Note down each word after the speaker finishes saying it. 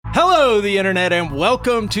Hello, the internet, and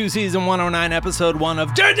welcome to season 109, episode 1 of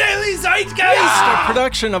The Daily Zeitgeist, a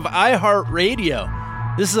production of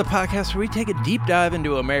iHeartRadio. This is a podcast where we take a deep dive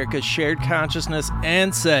into America's shared consciousness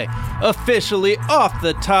and say, officially off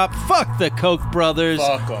the top, fuck the Koch brothers.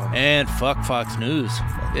 Fuck 'em. And fuck Fox News.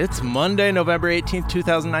 It's Monday, November 18th,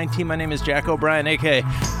 2019. My name is Jack O'Brien, a.k.a.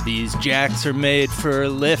 These Jacks are made for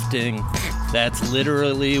lifting. That's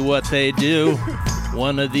literally what they do.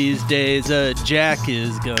 One of these days, a Jack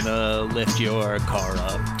is gonna lift your car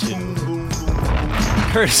up, too.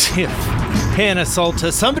 Courtesy of Hannah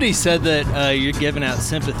Solta. Somebody said that you're giving out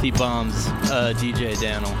sympathy bombs, DJ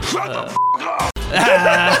Daniel.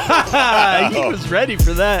 He was ready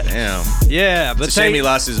for that. Damn. Yeah, but it's a shame he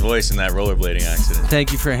lost his voice in that rollerblading accident.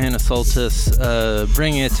 Thank you for Hannah Soltis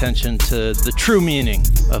bringing attention to the true meaning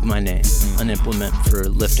of my name, an implement for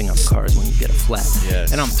lifting up cars when you get a flat.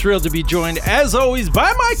 Yes. And I'm thrilled to be joined, as always,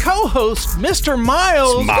 by my co-host, Mr.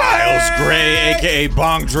 Miles Gray, a.k.a.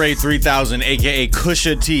 Bong Dre 3000, a.k.a.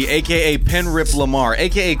 Kusha T, a.k.a. Penrip Lamar,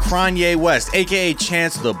 a.k.a. Kanye West, a.k.a.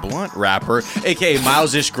 Chance the Blunt Rapper, a.k.a.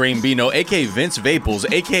 Miles-ish Grambino, a.k.a. Vince Vaples,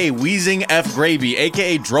 a.k.a. Wheezing F. Gravy,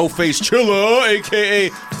 a.k.a. Droface Chilla, a.k.a.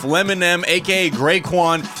 Fleminem, a.k.a.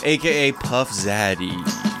 Grayquan, a.k.a. Puff Zaddy.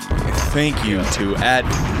 Thank you to at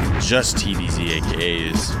Just TDZ,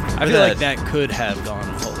 a.k.a.s. I feel like that could have gone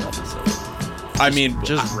a whole episode. I mean,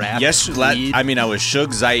 just rap. Yes, I mean, I was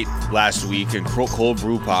Suge Zeit last week and Cold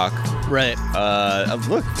Brew Pac. Right.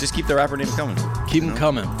 Look, just keep the rapper name coming. Keep them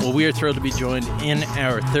coming. Well, we are thrilled to be joined in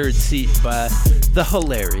our third seat by the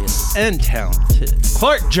hilarious and talented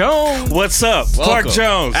Clark Jones. What's up? Welcome. Clark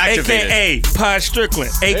Jones, Activated. a.k.a. Pod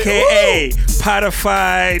Strickland, a.k.a.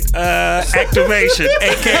 Podified Activation,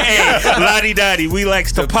 a.k.a. Lottie Dottie. We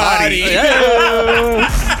likes to potty. We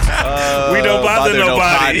don't bother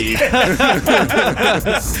nobody.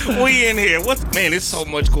 We in here. Man, there's so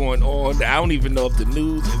much going on. I don't even know if the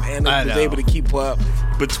news and Anna was able to keep up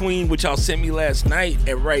between what y'all sent me last night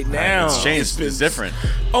and right now. It's changed. It's different.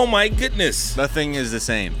 Oh my goodness. Nothing is the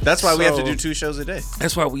same. That's why we have to do 2 shows a day.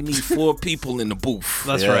 That's why we need 4 people in the booth.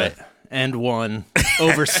 That's right. And one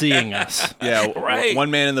overseeing us. Yeah, right.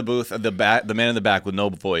 One man in the booth, the man in the back with no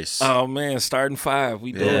voice. Oh man, starting 5.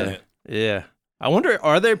 We doing it. Yeah. I wonder,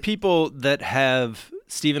 are there people that have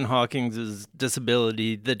Stephen Hawking's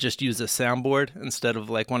disability that just use a soundboard instead of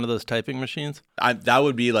like one of those typing machines? That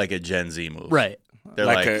would be like a Gen Z move. Right. They're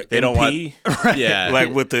like they MP? don't want. Right. Yeah.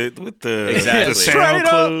 Like with the Exactly. the sound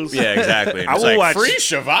clues. Yeah, exactly. I It's will like, watch free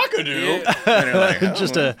Shavakadu. And you're like, oh.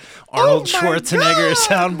 Just a Arnold Schwarzenegger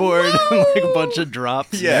soundboard and like a bunch of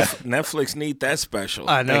drops. Yeah. Netflix need that special.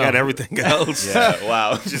 I know. They got everything else. Yeah,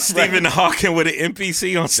 wow. Just Stephen Hawking with an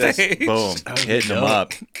NPC on Just stage. boom. Hitting them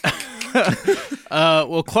up.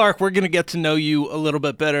 Well, Clark, we're going to get to know you a little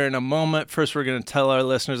bit better in a moment. First, we're going to tell our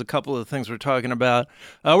listeners a couple of things we're talking about.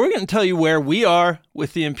 We're going to tell you where we are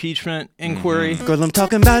with the impeachment inquiry. Girl, I'm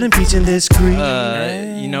talking about impeaching this creep.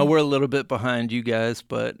 You know, we're a little bit behind you guys,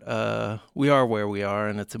 but we are where we are,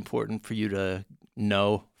 and it's important for you to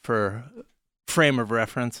know for frame of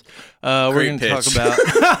reference. We're going to talk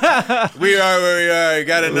about We are where we are. You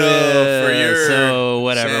got to know for your so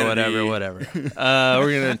whatever. sanity.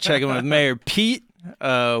 We're going to check in with Mayor Pete.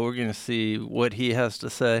 We're going to see what he has to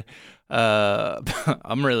say.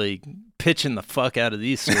 I'm really pitching the fuck out of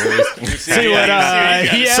these stories. See what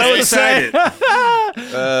he has So to say.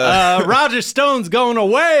 excited. Roger Stone's going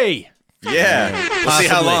away. Yeah. We'll see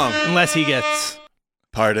how Possibly. long. Unless he gets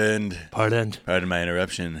Pardoned. pardoned. Pardon my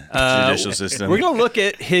interruption. Judicial system. We're gonna look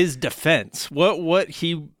at his defense. What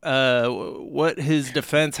his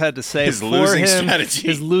defense had to say His for losing him. strategy.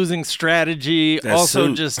 His losing strategy. That Also,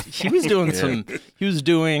 suit. just he was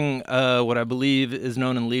doing what I believe is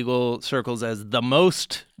known in legal circles as the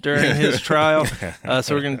most during his trial.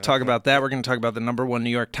 So we're going to talk about that. We're going to talk about the #1 New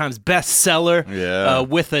York Times bestseller,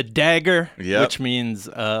 With a Dagger, which means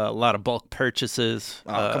a lot of bulk purchases.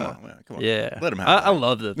 Oh, come on, man. Come on. Yeah. Let him have I that.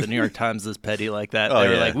 love that the New York Times is petty like that. Oh, They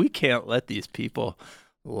were yeah. like, we can't let these people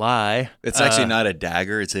lie. It's actually not a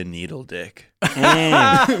dagger, it's a needle dick.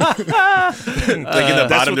 Like in the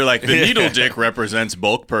bottom, they're like, the needle dick represents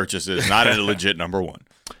bulk purchases, not a legit #1.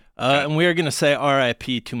 And we are going to say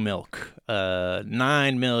RIP to milk.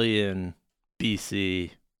 9 million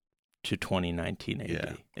BC to 2019 AD.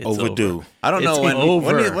 Yeah. It's Overdue. over. I don't It's know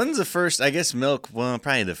over. when's the first, I guess milk, well,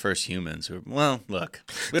 probably the first humans. Well, look,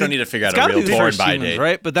 we don't need to figure It's out got a to real be the born first by humans, date.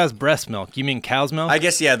 right? But that's breast milk. You mean cow's milk? I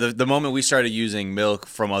guess, yeah, the moment we started using milk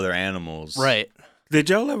from other animals. Right. Did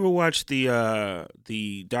y'all ever watch the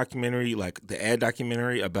documentary, like the ad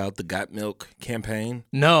documentary about the Got Milk campaign?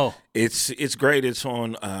 No. It's great. It's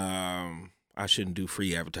on I shouldn't do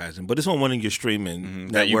free advertising, but it's on one of your streaming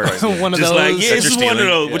That you networks. probably- One of Just those. like, yeah, That it's you're one of those.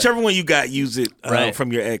 stealing. Whichever one you got, use it Right.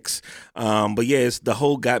 from your ex. But yeah, it's the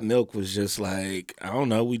whole Got Milk was just like, I don't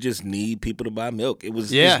know, we just need people to buy milk. It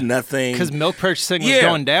was Yeah. just nothing. Because milk purchasing was Yeah.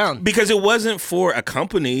 going down. Because it wasn't for a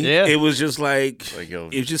company. Yeah. It was just like, yo,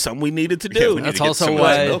 it was just something we needed to Yeah, do. we need That's to get also some of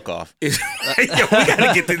why- this milk off. Yo, we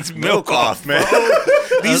gotta get this milk off, man.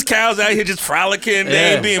 These cows out here just frolicking. They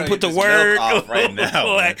Yeah. ain't being Gotta put get to this milk work. off right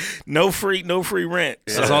now, Like, no free rent.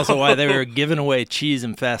 That's also why they were giving away cheese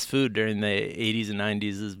and fast food during the 80s and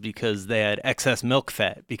 90s, is because they had excess milk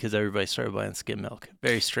fat because everybody started buying skim milk.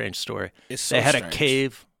 Very strange story. It's so they had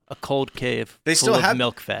strange. a cold cave They full still of have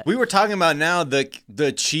milk fat. We were talking about now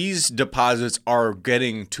the cheese deposits are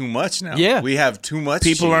getting too much now. Yeah. we have too much.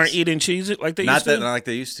 People cheese. aren't eating cheese like they not used that to. not like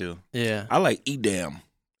they used to. Yeah. I like Edam.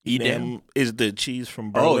 Edam? Is the cheese from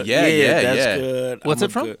Oh, Berlin. yeah, that's yeah. good. What's I'm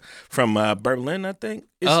it from? good- From Berlin, I think.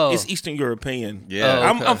 It's Eastern European. Yeah.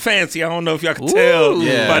 Oh, okay. I'm fancy. I don't know if y'all can tell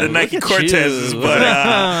Ooh, by the look Nike at Cortezes, you. but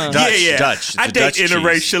Dutch. I It's a date Dutch cheese.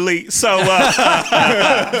 interracially, so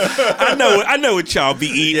I know what y'all be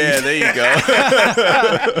eating. Yeah, there you go.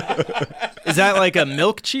 Is that like a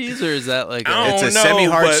milk cheese or is that like I a... don't It's a know,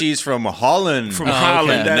 semi-hard but- cheese from Holland. From Oh, okay.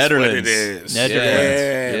 Holland, that's Netherlands. what it is.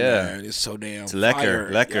 Netherlands. Yeah. Man, it's so damn It's lekker,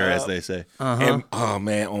 fire. lekker, Yeah. as they say. Uh-huh. And, oh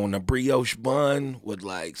man, on a brioche bun with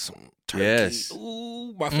like some turkey. Yes.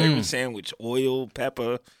 Ooh, my favorite sandwich: oil,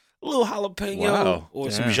 pepper, a little jalapeno, Wow.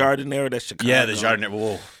 or some Damn. jardinera. That's Chicago. Yeah, the jardinera.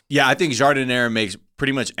 Whoa. Yeah, I think jardinera makes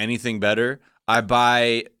pretty much anything better. I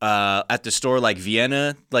buy at the store like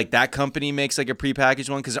Vienna, like that company makes like a prepackaged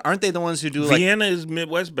one because aren't they the ones who do like? Vienna is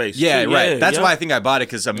Midwest based. Yeah, too. right. That's yeah. why I think I bought it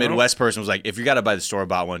because a Midwest person was like, "If you got to buy the store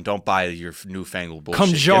bought one, don't buy your newfangled bullshit."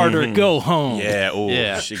 Come Jarder, go home. Yeah. Oh,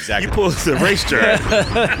 Yeah. exactly. You pull the racetrack.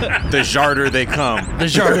 The Jarder they come. The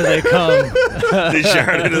Jarder they come. The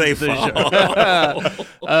Jarder they fall.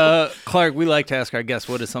 Clark, we like to ask our guests,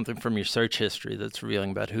 what is something from your search history that's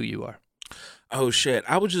revealing about who you are? Oh shit!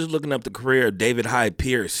 I was just looking up the career of David Hyde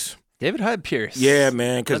Pierce. David Hyde Pierce. Yeah,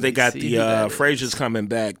 man, because Let they me got see the who that is. Frasier's coming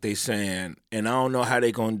back. They saying, and I don't know how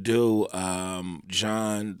they gonna do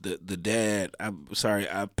John the dad. I'm sorry,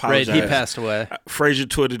 I Right, apologize. he passed away. Frasier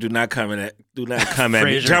Twitter do not come at me.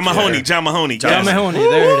 Frasier John Mahoney. Twitter. John Mahoney. John yes. Mahoney,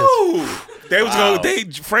 there it is. Woo! They was going.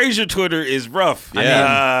 Frasier Twitter is rough.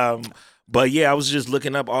 Yeah. But yeah, I was just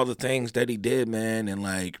looking up all the things that he did, man, and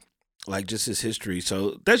like just his history.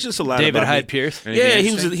 So that's just a lot. David about Hyde me. Pierce. Yeah,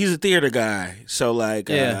 he's a theater guy. So like,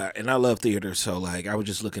 Yeah. and I love theater. So like, I was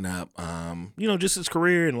just looking up, just his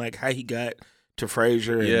career and like how he got to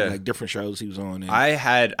Frasier and Yeah. like different shows he was on. And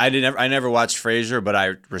I never watched Frasier, but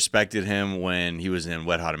I respected him when he was in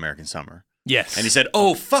Wet Hot American Summer. Yes. And he said,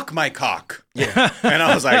 "Oh, fuck my cock." Yeah. And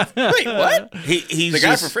I was like, "Wait, what?" he's The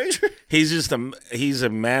guy just, from Frasier? he's a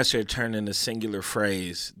master at turning a singular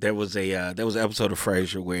phrase. There was an episode of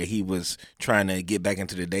Frasier where he was trying to get back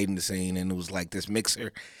into the dating scene, and it was like this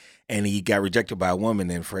mixer, and he got rejected by a woman.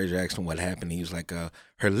 And Frasier asked him what happened. He was like,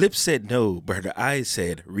 "Her lips said no, but her eyes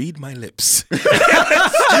said, 'Read my lips.'"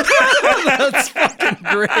 That's fucking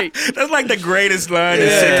great. That's like the greatest line in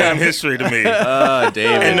sitcom history to me.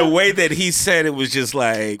 David. And the way that he said it was just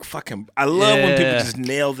like fucking. I love when people Yeah. just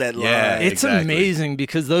nail that line. Yeah. It's Exactly. amazing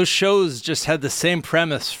because those shows just had the same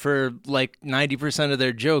premise for like 90% of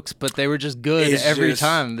their jokes, but they were just good It's every just-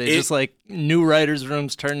 time. They just like new writers'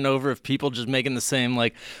 rooms turning over of people just making the same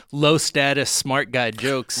like low status smart guy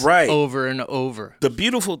jokes Right. over and over. The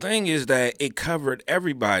beautiful thing is that it covered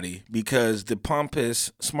everybody because the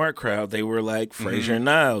pompous smart crowd, they were like Frasier and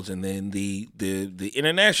Niles, and then the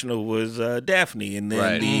international was Daphne, and then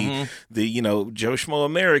Right. the Joe Schmo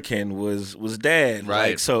American was Dad,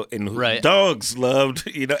 Right. Like, so and Right. dogs loved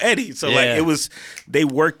Eddie, so like Yeah. it was they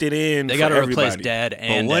worked it in. They for got to everybody. replace Dad But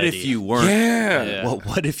and what Eddie. if you weren't? Yeah. Well,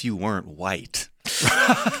 what if you weren't white?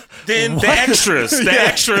 Then the extras,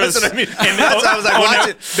 That's what I mean. and That's what I was like on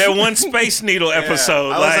watching. that one Space Needle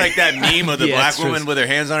episode. I was like that meme of the The black extras. woman with her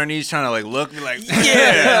hands on her knees trying to like look like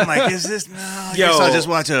Yeah. I'm like, is this no? I Yo. guess I'll just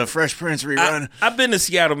watch a Fresh Prince rerun. I've been to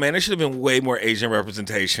Seattle, man. There should have been way more Asian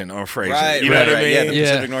representation on Frasier. Right, you know right, what I right. mean? Yeah, the Yeah.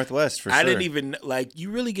 Pacific Northwest for I sure. didn't even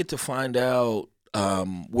you really get to find out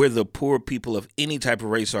where the poor people of any type of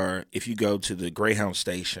race are if you go to the Greyhound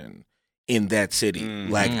station in that city.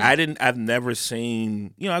 Mm-hmm. Like I've never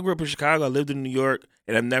seen, I grew up in Chicago, I lived in New York,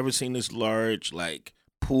 and I've never seen this large, like,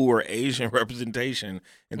 poor Asian representation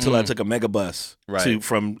until I took a megabus Right.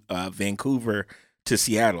 from Vancouver to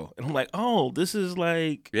Seattle, and I'm like, oh, this is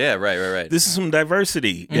like, Yeah, right. this is some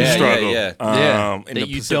diversity in Yeah, struggle. yeah. In that the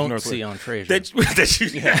you Pacific don't Northwest. see on Frasier.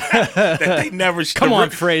 that they never Come on,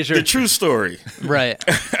 Frasier. The true story. Right.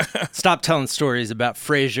 Stop telling stories about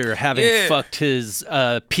Frasier having fucked his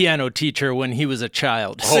piano teacher when he was a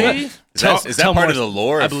child. See? Is that Tell part more- of the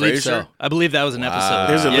lore I of believe Frasier? so. I believe that was an episode.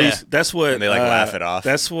 There's at least that's what And they, like, laugh it off.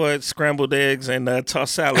 That's what scrambled eggs and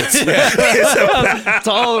tossed salads. It's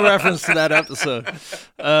all a reference to that episode.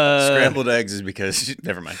 Scrambled eggs is because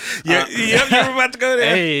never mind. You were about to go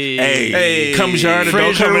there. Hey. Come Jard or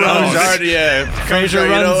don't Frasier come at all. Frasier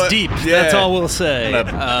runs deep. That's all we'll say. You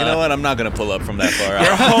know what? I'm not gonna pull up from that far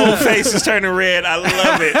Your out. whole face is turning red. I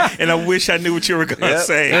love it, and I wish I knew what you were going to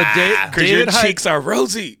say. Because your cheeks are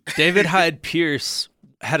rosy. David Hyde Pierce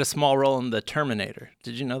had a small role in The Terminator.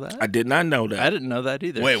 Did you know that? I did not know that. I didn't know that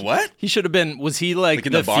either. Wait, what? He should have been. Was he like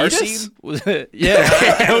in the bar fetus? scene?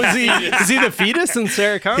 Yeah. Was he the fetus in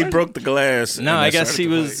Sarah Connor? He broke the glass. No, and I that guess started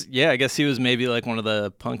he the was. fight. Yeah, I guess he was maybe like one of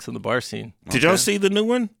the punks in the bar scene. Did y'all see the new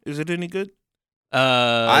one? Is it any good?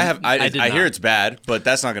 I did hear not. it's bad, but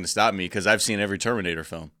that's not gonna stop me because I've seen every Terminator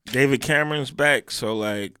film. David Cameron's back, so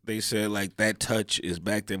like they said, like that touch is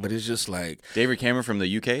back there, but it's just like David Cameron from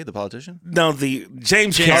the UK, the politician. no, the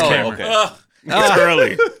James Cameron. Cameron. Okay. Ugh, it's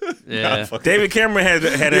early. Yeah. David Cameron had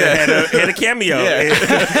a cameo,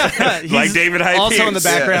 like He's David Hyde also Pierce. in the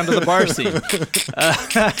background of the bar scene.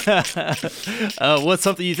 What's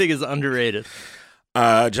something you think is underrated?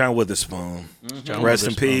 John Witherspoon, John rest in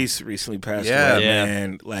Witherspoon. peace. Recently passed Yeah. away, Yeah.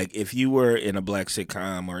 man. Like if you were in a black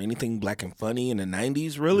sitcom or anything black and funny in the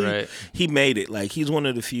 '90s, really, Right. he made it. Like he's one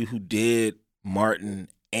of the few who did Martin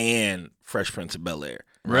and Fresh Prince of Bel-Air.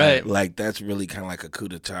 Right. Like that's really kind of like a coup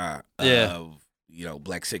d'etat Yeah. of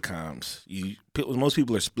black sitcoms. Most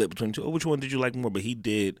people are split between two. Oh, which one did you like more? But he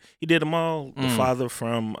did them all. The father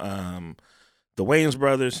from the Wayans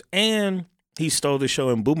brothers, and he stole the show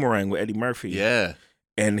in Boomerang with Eddie Murphy. Yeah.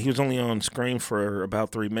 And he was only on screen for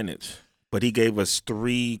about 3 minutes. But he gave us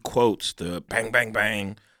 3 quotes to bang, bang,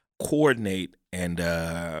 bang, coordinate, and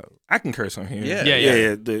I can curse on here.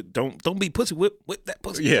 Yeah. Don't be pussy, whip that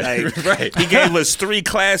pussy. Yeah. Like, Right. He gave us 3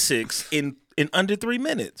 classics in under 3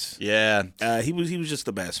 minutes. Yeah. He was just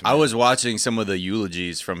the best, man. I was watching some of the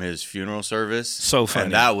eulogies from his funeral service. So funny.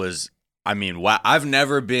 And that was, I mean, wow. I've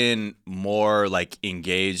never been more like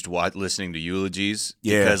engaged listening to eulogies.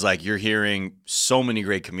 Yeah. Because like you're hearing so many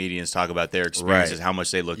great comedians talk about their experiences, how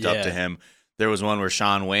much they looked up Yeah. to him. There was one where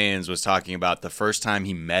Sean Wayans was talking about the first time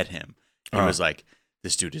he met him. He was like,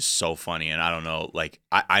 this dude is so funny. And I don't know, like,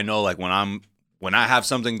 I know like when I have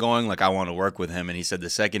something going, like I want to work with him. And he said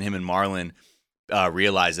the second him and Marlon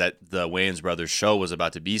realized that the Wayans brothers show was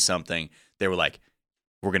about to be something, they were like,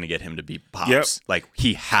 we're going to get him to be Pops. Yep. Like,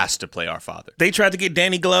 he has to play our father. They tried to get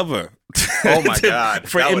Danny Glover. Oh, my God.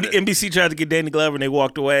 NBC tried to get Danny Glover, and they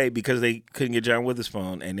walked away because they couldn't get John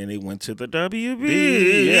Witherspoon. And then they went to the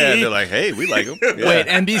WB. Yeah, and they're like, hey, we like him. Yeah. Wait,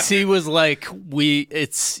 NBC was like,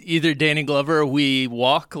 it's either Danny Glover or we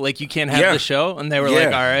walk. Like, you can't have the show. And they were like,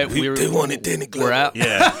 all right, they wanted Danny Glover. We're out.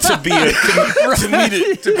 Yeah. to be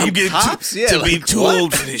to be Pops? Yeah, to be like, too what?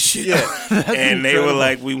 old for this shit. And they were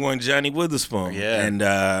like, we want Johnny Witherspoon. Yeah. And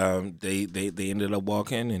they ended up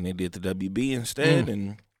walking, and they did the WB instead.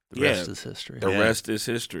 And The rest is history. the rest is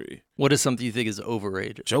history. What is something you think is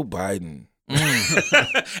overrated? Joe Biden.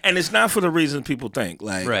 And it's not for the reasons people think.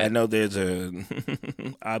 Like, Right. I know there's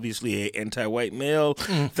obviously a anti-white male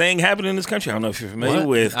thing happening in this country. I don't know if you're familiar What?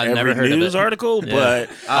 with I've never every heard of news it. article, Yeah.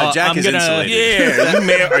 but Jack I'm is gonna- insulated. yeah, you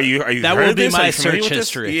may, are you That heard will of be this? Are my you familiar search with this?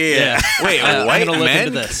 history. Yeah. Wait, I'm white gonna look men?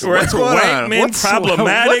 into this. What's going white on? men What's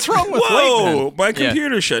problematic? what's wrong with white Whoa, men? my Yeah.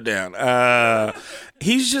 computer shut down.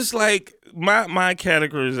 He's just like my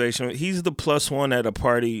categorization. He's the +1 at a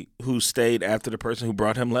party who stayed after the person who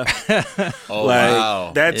brought him left. Oh, Like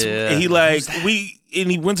wow. that's Yeah. he like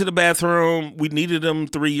he went to the bathroom. We needed him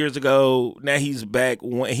 3 years ago. Now he's back.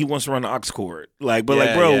 He wants to run the aux cord. Like, but like,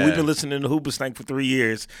 Yeah, bro, yeah. we've been listening to Hoobastank for 3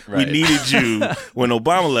 years. Right. We needed you when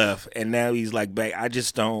Obama left, and now he's like back.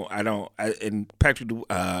 And Patrick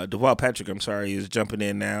Deval Patrick, I'm sorry, is jumping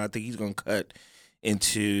in now. I think he's gonna cut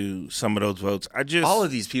into some of those votes. All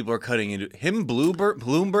of these people are cutting into him.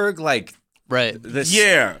 Bloomberg, like Right. this.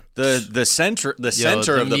 Yeah. The center Yo,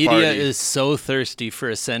 center the of the media party is so thirsty for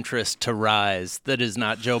a centrist to rise that is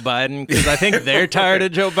not Joe Biden, because I think they're tired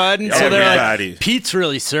of Joe Biden. So they're Everybody. like, Pete's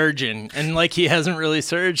really surging, and like he hasn't really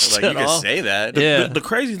surged like at you can all. say that. Yeah. The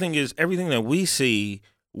crazy thing is everything that we see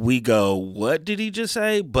we go, what did he just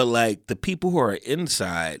say? But like the people who are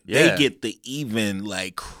inside, they get the even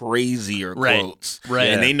like crazier quotes. Right.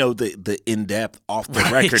 And they know the in-depth off the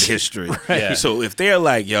record history. Right. So if they're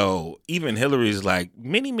like, yo, even Hillary's like,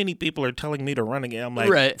 many people are telling me to run again. I'm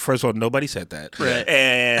like, first of all, nobody said that. Right.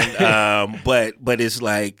 And but it's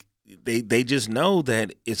like they just know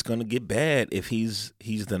that it's gonna get bad if he's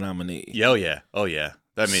the nominee. Oh yeah.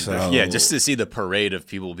 I mean, just to see the parade of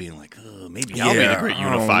people being like, oh, maybe I'll be the great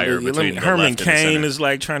unifier between the Herman left and the Cain center. is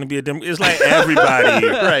like trying to be a It's like everybody,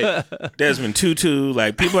 right? Desmond Tutu,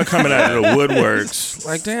 like people are coming out of the woodworks.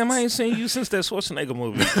 Like, damn, I ain't seen you since that Schwarzenegger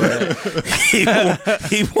movie. But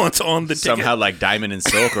he wants on the ticket. Somehow like Diamond and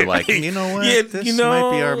Silk are like, you know what? Yeah, this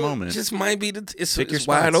might be our moment. Just might be it's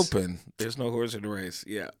wide open. There's no horse in the race.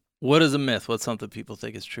 Yeah. What is a myth? What's something people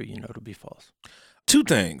think is true, to be false? Two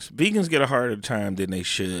things. Vegans get a harder time than they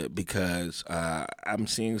should because I'm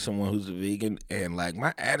seeing someone who's a vegan and like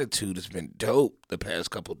my attitude has been dope the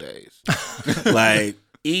past couple days. Like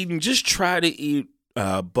just try to eat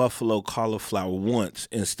buffalo cauliflower once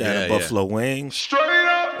instead of buffalo wings. Straight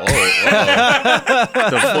up.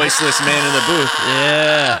 The voiceless man in the booth.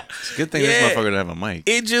 Yeah. It's a good thing this motherfucker don't have a mic.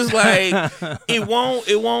 It just like it won't,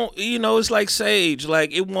 it's like sage.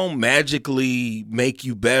 Like it won't magically make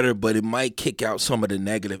you better, but it might kick out some of the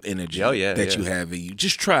negative energy that you have in you.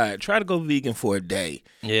 Just try it. Try to go vegan for a day.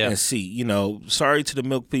 Yeah. And see, sorry to the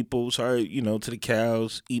milk people, sorry, to the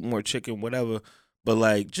cows, eat more chicken, whatever. But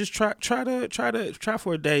like, just try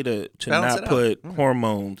for a day to not put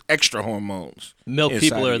extra hormones. Milk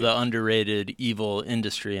people are the underrated evil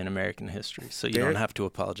industry in American history, so you don't have to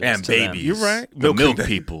apologize and to babies. them. You're right. Milk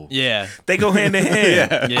people. Yeah. They go hand in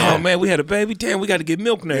hand. Yeah. Oh man, we had a baby. Damn, we got to get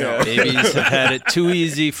milk now. Babies have had it too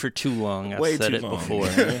easy for too long. I've said it before.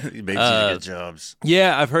 Babies need to get jobs.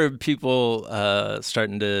 Yeah, I've heard people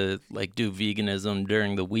starting to like do veganism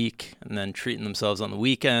during the week and then treating themselves on the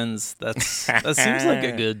weekends. That seems like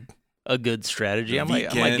a good strategy. I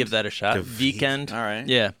might give that a shot. Weekend. All right.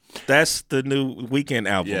 Yeah. That's the new Weekend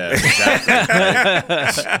album. Yeah, exactly.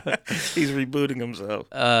 He's rebooting himself.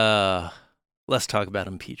 Let's talk about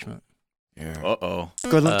impeachment. Yeah. Uh-oh.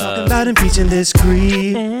 Girl, I'm talking about impeaching this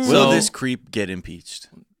creep. Will this creep get impeached?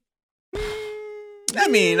 I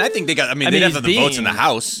mean, I think they got. I mean, they have the votes in the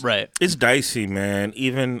House, right? It's dicey, man.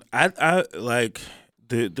 Even I like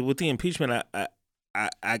with the impeachment.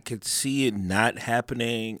 I could see it not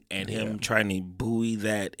happening and him trying to buoy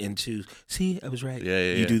that into. See, I was right.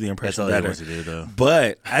 Yeah. You do the impression better. That's all he wants to do, though.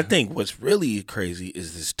 But I think what's really crazy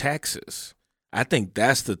is this taxes. I think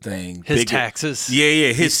that's the thing. His taxes.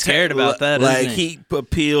 Yeah. He's scared about that. Like isn't he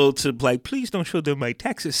appealed to like, please don't show them my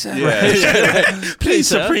taxes. Son. Yeah. Please,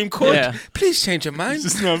 Supreme Court. Please change your mind.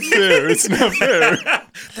 It's not fair. It's not fair.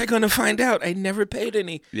 They're gonna find out I never paid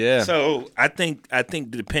any. Yeah. So I think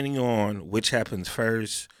depending on which happens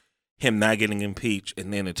first, him not getting impeached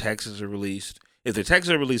and then the taxes are released. If the taxes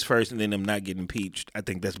are released first and then him not getting impeached, I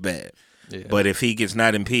think that's bad. Yeah. But if he gets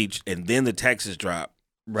not impeached and then the taxes drop.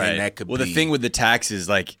 Right. That could be. The thing with the taxes,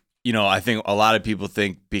 like, I think a lot of people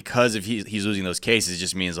think because if he's losing those cases, it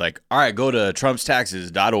just means like, all right, go to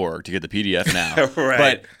trumpstaxes.org to get the PDF now. Right.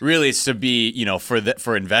 But really, it's to be,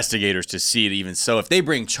 for investigators to see it. Even so, if they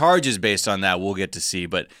bring charges based on that, we'll get to see.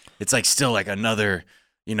 But it's like still like another.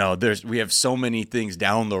 We have so many things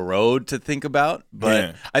down the road to think about.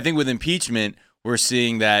 But I think with impeachment, we're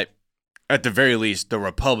seeing that at the very least, the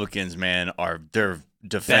Republicans, man, their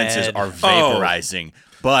defenses are vaporizing.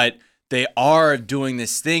 But they are doing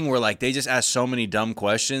this thing where like they just ask so many dumb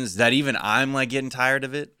questions that even I'm like getting tired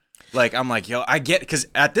of it. Like I'm like, yo, I get, because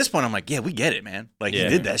at this point I'm like, yeah, we get it, man. Like he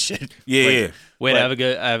did that shit. Yeah. Like, wait, I have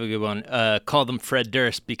a good one. Call them Fred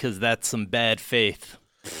Durst because that's some bad faith.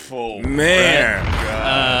 Oh man!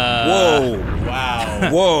 Whoa!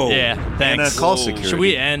 Wow! Whoa! Yeah, thanks. And call security. Should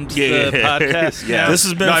we end the podcast? Yeah. This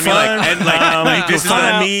has been fun.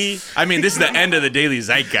 This is the end of the Daily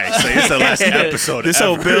Zeitgeist. Like, it's the last episode. This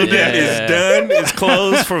whole building is done. It's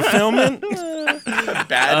closed for filming.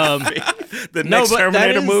 Bad faith. The next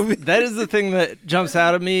Terminator movie. That is the thing that jumps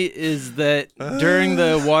out at me is that during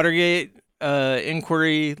the Watergate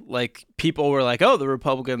inquiry, like people were like, "Oh, the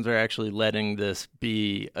Republicans are actually letting this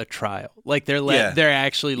be a trial. Like they're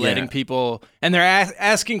actually letting people, and they're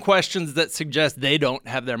asking questions that suggest they don't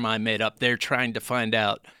have their mind made up. They're trying to find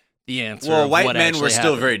out the answer. Well, of white what men were actually still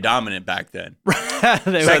happened. very dominant back then. Back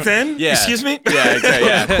then? Yeah. Excuse me? Yeah, exactly.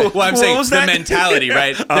 Yeah. Well, I'm What saying was the that? mentality,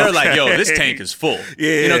 right? They're like, yo, this tank is full.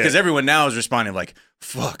 Yeah. You know, because everyone now is responding like,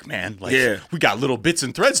 fuck, man. Like, we got little bits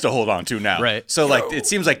and threads to hold on to now. Right. So, like, it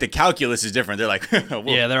seems like the calculus is different. They're like, well,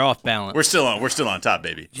 Yeah, they're off balance. we're still on top,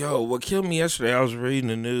 baby. Yo, what killed me yesterday, I was reading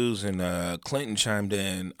the news and Clinton chimed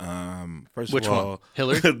in. First Which of all, one?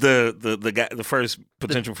 Hillary? the guy, the first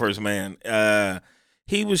potential first man.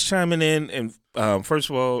 He was chiming in, and first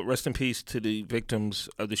of all, rest in peace to the victims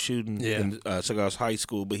of the shooting in Sagos High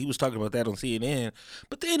School. But he was talking about that on CNN.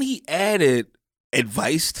 But then he added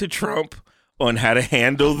advice to Trump on how to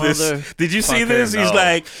handle this. Did you see this? He's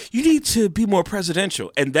like, you need to be more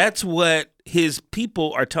presidential. And that's what his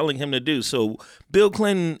people are telling him to do. So Bill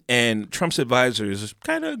Clinton and Trump's advisors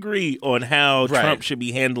kind of agree on how Trump should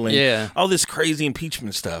be handling all this crazy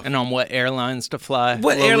impeachment stuff. And on what airlines to fly.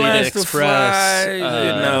 What Lolita airlines Express, to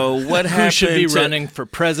fly, what happened. Who should be running for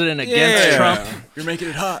president against Trump. You're making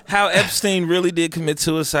it hot. How Epstein really did commit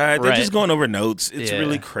suicide. They're Right. just going over notes. It's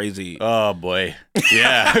really crazy. Oh, boy.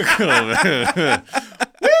 Yeah.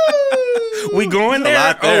 We going A there?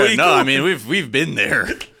 lot there. Oh, No, I mean, we've been there.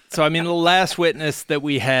 So, I mean, the last witness that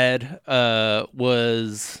we had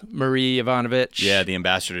was Marie Ivanovich. Yeah, the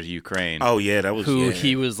ambassador to Ukraine. Oh, yeah, that was who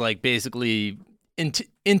he was like basically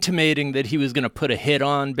intimating that he was going to put a hit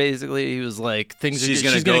on. Basically, he was like, she's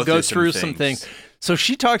going to go through some things. So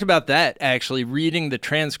she talked about that actually, reading the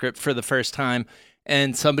transcript for the first time,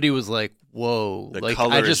 and somebody was like, "Whoa!" Like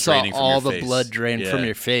I just saw all the blood drain from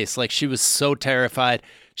your face. Like she was so terrified.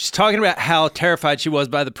 She's talking about how terrified she was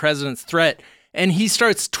by the president's threat, and he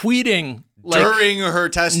starts tweeting. Like, during her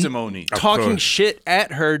testimony. Talking shit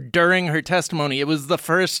at her during her testimony. It was the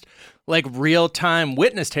first like real-time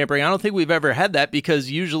witness tampering. I don't think we've ever had that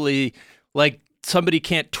because usually like somebody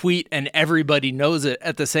can't tweet and everybody knows it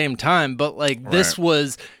at the same time. But like this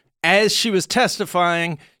was, as she was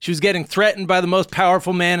testifying, she was getting threatened by the most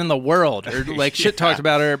powerful man in the world, or like shit talked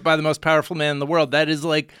about her by the most powerful man in the world. That is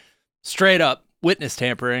like straight up witness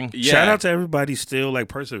tampering. Yeah. Shout out to everybody still like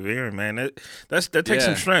persevering, man. That takes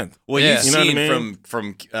some strength. Well, you've you know seen what I mean?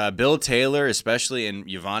 from Bill Taylor, especially, and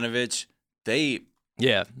Yovanovitch, they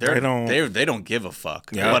don't give a fuck.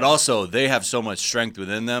 Yeah. But also they have so much strength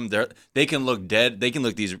within them. They can look dead. They can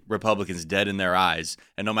look these Republicans dead in their eyes,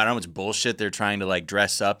 and no matter how much bullshit they're trying to like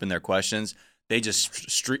dress up in their questions, they just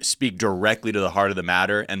speak directly to the heart of the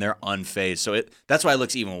matter, and they're unfazed. So that's why it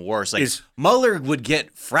looks even worse. Like Mueller would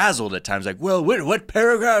get frazzled at times. Like, well, what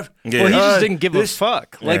paragraph? Yeah. Well, he just didn't give a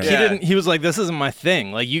fuck. Like he didn't. He was like, "This isn't my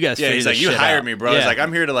thing. Like you guys." Yeah, he's like, "You hired me, bro." He's like,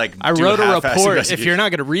 "I'm here to like." I wrote a report. If you're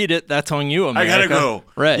not going to read it, that's on you, America. I gotta go.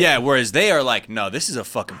 Right. Yeah. Whereas they are like, "No, this is a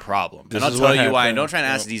fucking problem." And I'll tell you why. And don't try to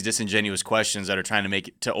ask these disingenuous questions that are trying to make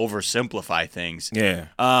it to oversimplify things. Yeah.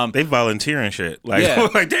 They volunteer and shit.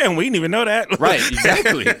 Like, like, damn, we didn't even know that. Right.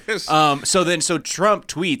 Exactly. So Trump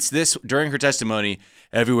tweets this during her testimony.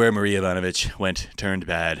 Everywhere Maria Ivanovich went turned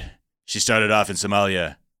bad. She started off in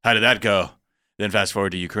Somalia. How did that go? Then fast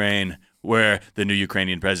forward to Ukraine, where the new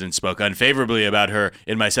Ukrainian president spoke unfavorably about her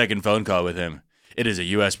in my second phone call with him. It is a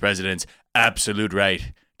U.S. president's absolute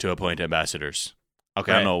right to appoint ambassadors.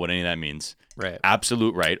 Okay, I don't know what any of that means. Right.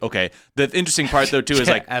 Absolute right. Okay. The interesting part, though, too, is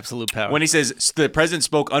like absolute power. When he says the president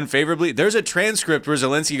spoke unfavorably, there's a transcript where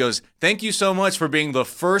Zelensky goes, "Thank you so much for being the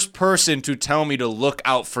first person to tell me to look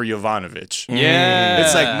out for Yovanovitch." Yeah.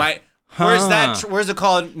 It's like where's that? Where's the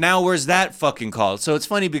call? Now where's that fucking call? So it's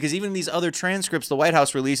funny because even these other transcripts the White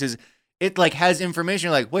House releases, it like has information.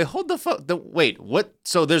 You're like, wait, hold the fuck. Wait, what?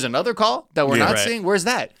 So there's another call that we're not seeing? Where's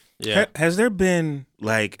that? Yeah. Has there been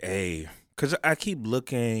like because I keep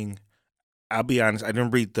looking. I'll be honest, I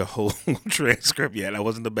didn't read the whole transcript yet. I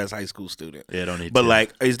wasn't the best high school student. Yeah, don't need but to.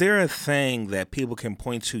 Like, is there a thing that people can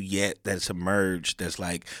point to yet that's emerged that's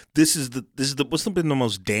like this is what's been the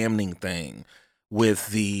most damning thing with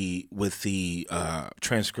the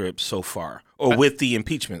transcript so far, or with the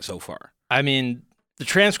impeachment so far? I mean, the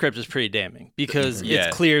transcript is pretty damning because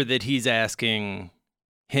it's clear that he's asking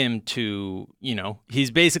him to,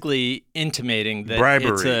 he's basically intimating that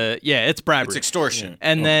bribery. It's bribery. It's extortion.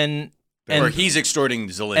 And then or he's extorting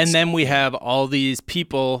Zelensky. And then we have all these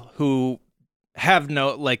people who have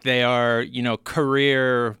they are,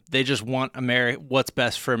 career, they just want what's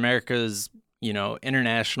best for America's,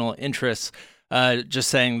 international interests, just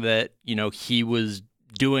saying that, he was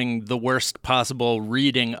doing the worst possible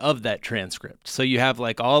reading of that transcript. So you have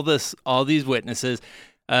like all these witnesses.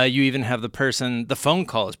 You even have the phone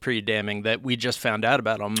call is pretty damning that we just found out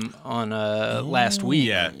about on last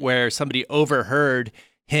week, where somebody overheard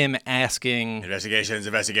him asking Investigations.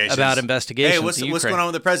 about investigations. Hey, what's in going Ukraine. on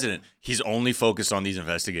with the president? He's only focused on these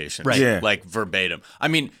investigations. Right. Yeah. Like verbatim. I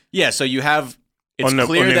mean, yeah, so you have, it's on the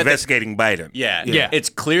clear that investigating Biden. Yeah. It's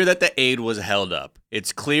clear that the aid was held up.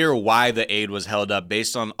 It's clear why the aid was held up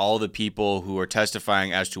based on all the people who are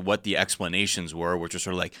testifying as to what the explanations were, which are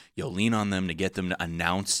sort of like, lean on them to get them to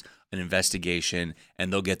announce an investigation,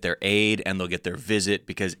 and they'll get their aid and they'll get their visit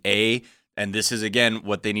because and this is, again,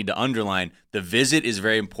 what they need to underline, the visit is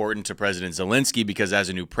very important to President Zelensky because as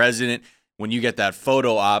a new president, when you get that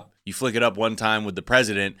photo op, you flick it up one time with the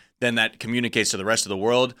president, then that communicates to the rest of the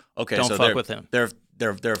world. Okay, Don't so fuck with him. They're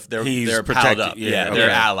He's piled protected. up. Yeah, They're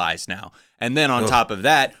okay. allies now. And then on top of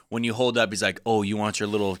that, when you hold up, he's like, "Oh, you want your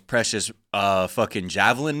little precious fucking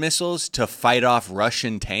javelin missiles to fight off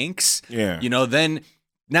Russian tanks?" Yeah. Then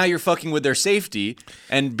now you're fucking with their safety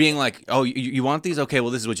and being like, "Oh, you want these? Okay, well,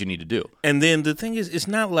 this is what you need to do." And then the thing is, it's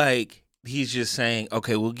not like he's just saying,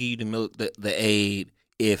 "Okay, we'll give you the aid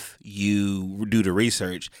if you do the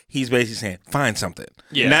research." He's basically saying, "Find something."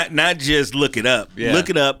 Yeah. Not just look it up. Yeah. Look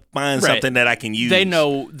it up. Find Right. something that I can use. They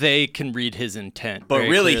know they can read his intent. But very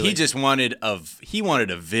really, clearly. he just wanted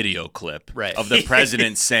a video clip Right. of the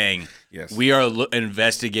president saying, Yes. "We are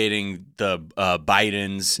investigating the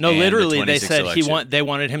Bidens." No, and the literally, they 26 said election. they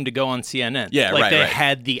wanted him to go on CNN. Yeah, like right, they right.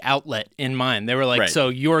 had the outlet in mind. They were like, Right. "So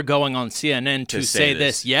you're going on CNN to say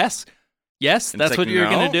this? Yes, yes, And that's it's what like, you're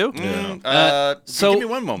no. going to do." So give me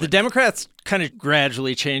one moment. The Democrats kind of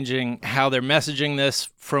gradually changing how they're messaging this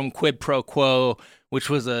from quid pro quo, which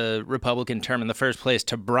was a Republican term in the first place,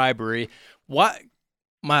 to bribery. Why,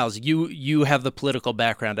 Miles, you have the political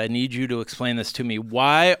background. I need you to explain this to me.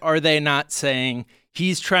 Why are they not saying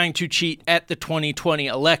he's trying to cheat at the 2020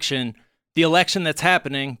 election, the election that's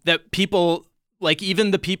happening, that people, like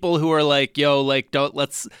even the people who are like, yo, like,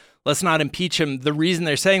 let's not impeach him. The reason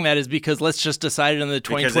they're saying that is because let's just decide it in the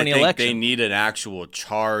 2020 because I think election. they need an actual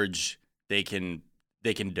charge they can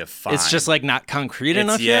define. It's just like not concrete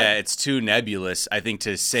enough Yeah, yet? it's too nebulous, I think,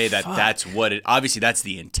 to say that Fuck. that's what it. Obviously, that's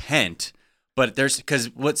the intent. But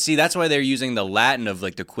that's why they're using the Latin of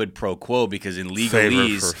like the quid pro quo, because in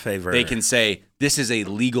legalese for favor. they can say this is a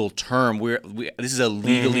legal term. This is a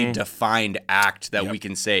legally defined act that we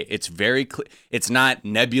can say. It's very clear. It's not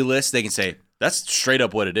nebulous. They can say that's straight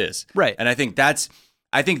up what it is. Right. And I think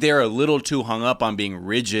they're a little too hung up on being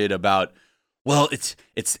rigid about, well, it's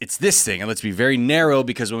this thing, and let's be very narrow,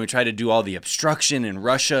 because when we try to do all the obstruction in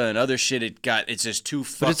Russia and other shit, it's just too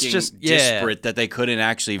fucking disparate that they couldn't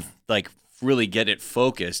actually like really get it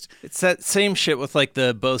focused. It's that same shit with like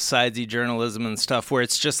the both sidesy journalism and stuff, where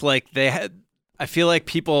it's just like I feel like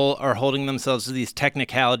people are holding themselves to these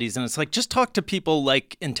technicalities, and it's like, just talk to people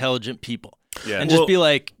like intelligent people. Yeah. And just be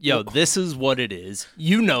like, yo, this is what it is.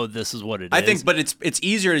 You know this is what it is. I think, but it's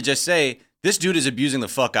easier to just say this dude is abusing the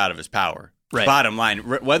fuck out of his power. Right. Bottom line,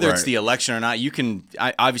 whether it's Right. the election or not,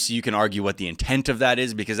 obviously you can argue what the intent of that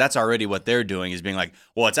is, because that's already what they're doing, is being like,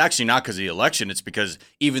 well, it's actually not because of the election, it's because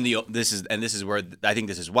even this is where I think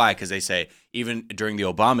this is why, because they say even during the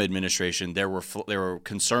Obama administration there were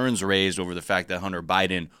concerns raised over the fact that Hunter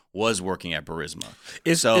Biden was working at Burisma.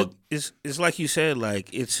 It's like you said, like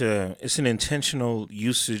it's an intentional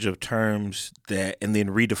usage of terms and then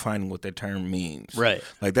redefining what that term means. Right.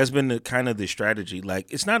 Like that's been the strategy.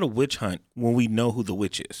 Like it's not a witch hunt when we know who the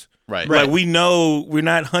witch is. Right. Like we know we're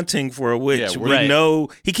not hunting for a witch. Yeah, we right. know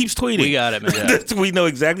he keeps tweeting. We got it, man. We know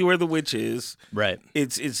exactly where the witch is. Right.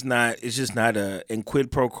 It's just not a in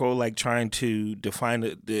quid pro quo, like trying to define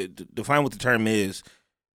define what the term is,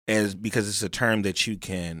 as because it's a term that you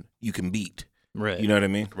can beat. Right. You know what I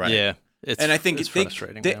mean? Right. Yeah. And I think it's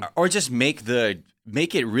frustrating. man. or just make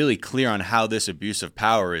it really clear on how this abuse of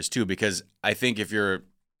power is too, because I think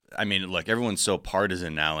look, everyone's so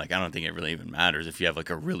partisan now. Like, I don't think it really even matters if you have like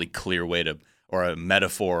a really clear way to, or a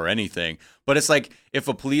metaphor or anything. But it's like, if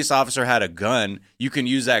a police officer had a gun, you can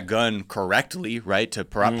use that gun correctly, right, to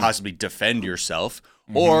possibly defend yourself,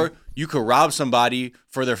 or you could rob somebody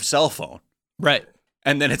for their cell phone. Right.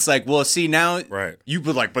 And then it's like, well, see, now Right. you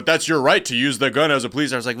would like, but that's your right to use the gun as a police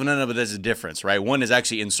officer. I was like, well, no, but there's a difference, right? One is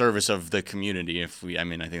actually in service of the community. I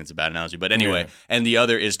think it's a bad analogy, but anyway, and the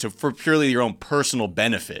other is for purely your own personal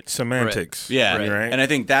benefit. Semantics. Yeah, Right. And I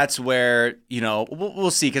think that's where, we'll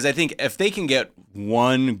see, because I think if they can get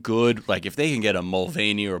one good, like if they can get a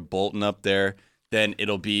Mulvaney or Bolton up there, then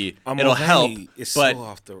it'll help. It's But so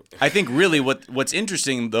off the. I think really what's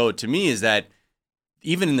interesting though to me is that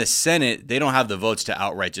even in the Senate, they don't have the votes to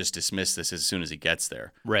outright just dismiss this as soon as it gets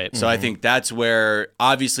there. Right. So I think that's where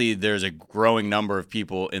obviously there's a growing number of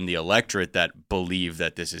people in the electorate that believe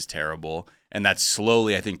that this is terrible, and that's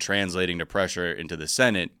slowly, I think, translating to pressure into the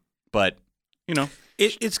Senate. But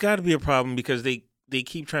It's got to be a problem because they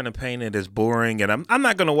keep trying to paint it as boring, and I'm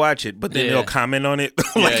not going to watch it, but then they'll comment on it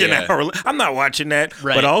an hour. I'm not watching that,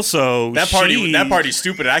 right. But also that party's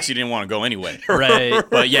stupid. I actually didn't want to go anyway, right?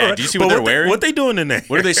 But yeah, do you see what they're wearing? What they doing in there?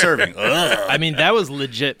 What are they serving? I mean, that was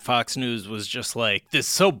legit. Fox News was just like, this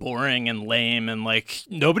is so boring and lame, and like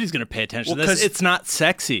nobody's going to pay attention to this. It's not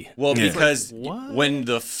sexy. Well, because when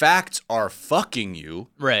the facts are fucking you,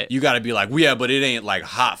 right, you got to be like, well, yeah, but it ain't like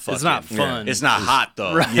hot fucking. It's not fun. It's not hot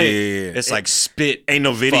though. Right. Yeah. It's like spit. Ain't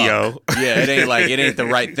no video. Yeah, it ain't the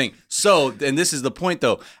right thing. So, and this is the point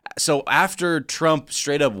though. So after Trump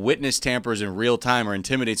straight up witness tampers in real time or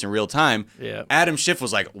intimidates in real time, Adam Schiff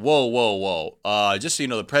was like, whoa. Just so you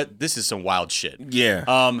know, this is some wild shit. Yeah.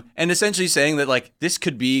 And essentially saying that like this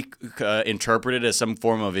could be interpreted as some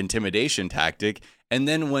form of intimidation tactic. And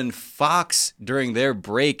then when Fox, during their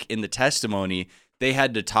break in the testimony, they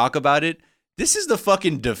had to talk about it. This is the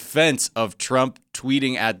fucking defense of Trump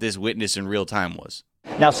tweeting at this witness in real time was.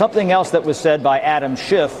 Now, something else that was said by Adam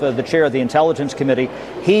Schiff, the chair of the Intelligence Committee,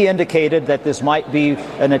 he indicated that this might be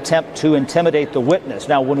an attempt to intimidate the witness.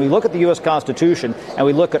 Now, when we look at the U.S. Constitution and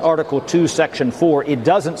we look at Article 2, Section 4, it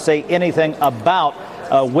doesn't say anything about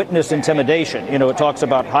witness intimidation. You know, it talks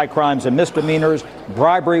about high crimes and misdemeanors,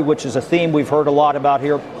 bribery, which is a theme we've heard a lot about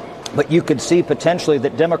here. But you could see potentially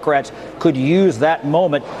that Democrats could use that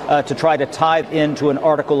moment to try to tie it into an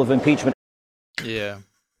article of impeachment. Yeah.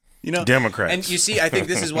 You know, Democrats. And you see, I think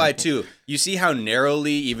this is why, too. You see how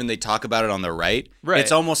narrowly even they talk about it on the right? Right.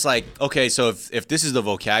 It's almost like, okay, so if this is the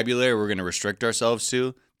vocabulary we're going to restrict ourselves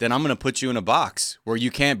to, then I'm going to put you in a box where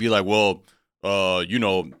you can't be like, well,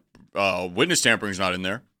 witness tampering's not in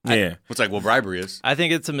there. Yeah. It's like, well, bribery is. I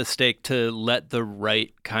think it's a mistake to let the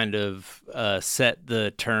right kind of set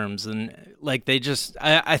the terms. And like they just,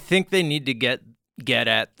 I think they need to get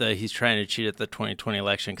at the he's trying to cheat at the 2020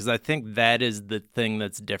 election, because I think that is the thing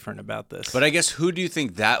that's different about this. But I guess who do you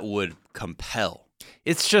think that would compel?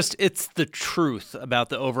 It's the truth about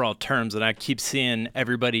the overall terms, and I keep seeing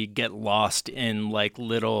everybody get lost in like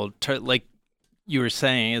little like you were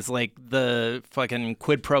saying, is like the fucking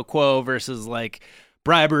quid pro quo versus like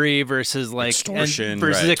bribery versus like extortion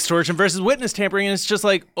versus extortion versus witness tampering, and it's just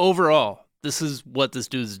like overall this is what this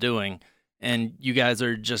dude's doing, and you guys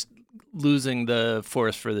are just losing the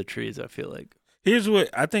forest for the trees, I feel like. Here's what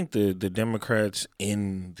I think the Democrats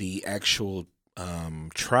in the actual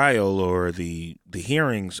trial or the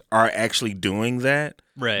hearings are actually doing that.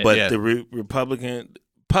 Right. But the Republican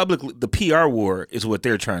publicly, the PR war is what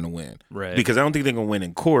they're trying to win. Right. Because I don't think they're going to win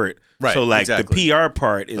in court. Right. So like exactly. the PR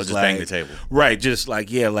part is just like bang the table. Right. Just like,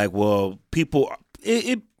 well, people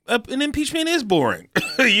an impeachment is boring.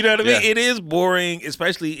 You know what I mean? Yeah. It is boring,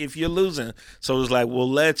 especially if you're losing. So it's like, well,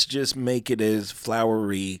 let's just make it as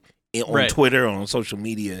flowery on Twitter, on social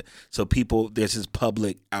media, so there's this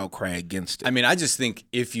public outcry against it. I mean, I just think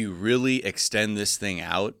if you really extend this thing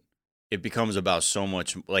out, it becomes about so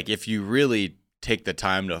much. Like, if you really take the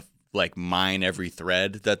time to like mine every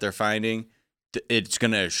thread that they're finding, it's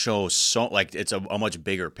gonna show it's a much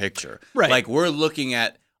bigger picture. Right. Like, we're looking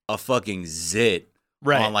at a fucking zit.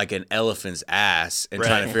 Right. On like an elephant's ass and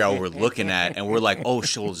trying to figure out what we're looking at, and we're like, oh,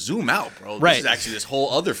 she'll zoom out, bro. Right. This is actually this whole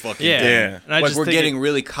other fucking thing. Yeah. And Like, we're getting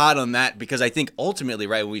really caught on that, because I think ultimately,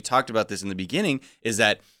 right, when we talked about this in the beginning, is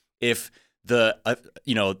that if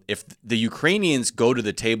if the Ukrainians go to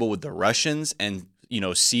the table with the Russians and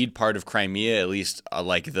cede part of Crimea, at least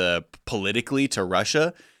politically, to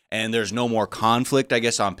Russia, and there's no more conflict, I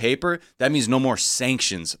guess, on paper, that means no more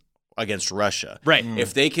sanctions against Russia. Right.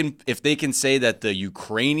 If they can say that the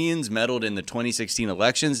Ukrainians meddled in the 2016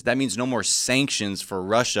 elections, that means no more sanctions for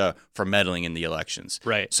Russia for meddling in the elections.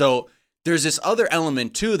 Right. So there's this other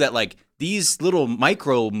element too, that like these little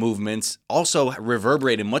micro movements also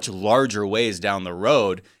reverberate in much larger ways down the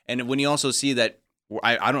road. And when you also see that,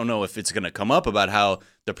 I don't know if it's going to come up about how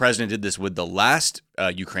the president did this with the last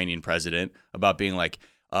Ukrainian president, about being like,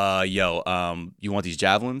 you want these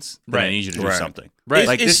javelins? Then I need you to do something. Right.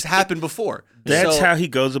 Like, this happened before. That's how he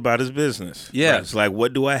goes about his business. Yeah. Right? It's like,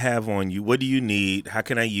 what do I have on you? What do you need? How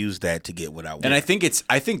can I use that to get what I want? And I think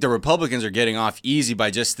the Republicans are getting off easy by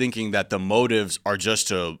just thinking that the motives are just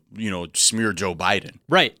to, smear Joe Biden.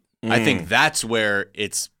 Right. I think that's where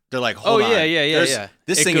they're like, hold on. Yeah.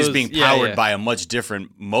 This thing is being powered by a much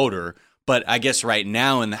different motor. But I guess right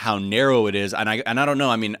now, and how narrow it is, and I don't know,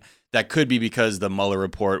 I mean, that could be because the Mueller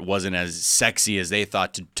report wasn't as sexy as they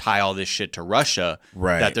thought to tie all this shit to Russia.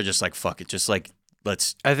 Right. That they're just like, fuck it. Just like,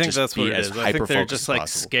 let's. I think just that's what be it as is. I think they're just like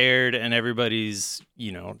possible. scared, and everybody's,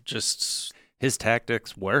 just his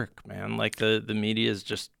tactics work, man. Like the media is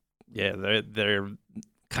just, they're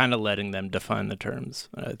kind of letting them define the terms.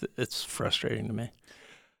 It's frustrating to me.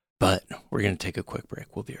 But we're going to take a quick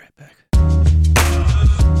break. We'll be right back.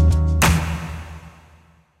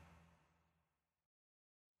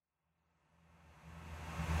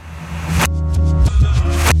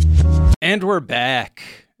 And we're back.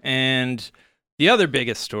 And the other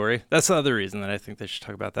biggest story, that's the other reason that I think they should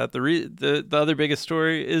talk about that. The other biggest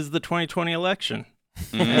story is the 2020 election.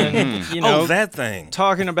 And, that thing.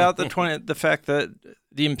 Talking about the fact that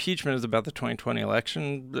the impeachment is about the 2020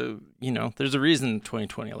 election, there's a reason the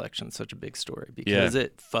 2020 election is such a big story, because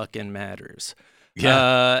it fucking matters.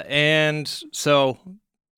 Yeah. And so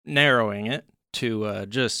narrowing it to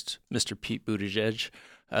just Mr. Pete Buttigieg,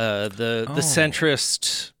 the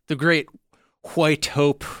centrist, the great white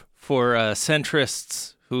hope for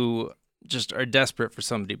centrists who just are desperate for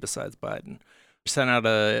somebody besides Biden. Sent out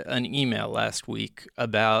an email last week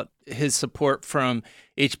about his support from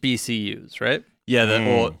HBCUs, right? Yeah,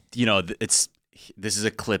 this is a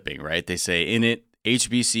clipping, right? They say in it,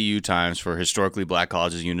 HBCU times for historically black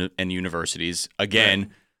colleges and universities.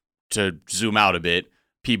 Again, to zoom out a bit,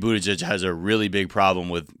 Pete Buttigieg has a really big problem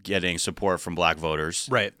with getting support from black voters,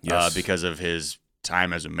 right? Because of his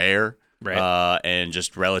time as a mayor, right? And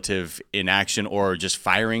just relative inaction or just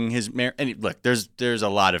firing his mayor. And look, there's a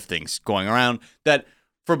lot of things going around that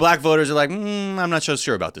for black voters are like, I'm not so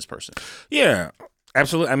sure about this person. Yeah.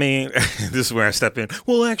 Absolutely. I mean, this is where I step in.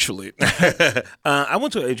 Well, actually, I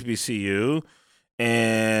went to HBCU,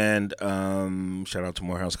 and shout out to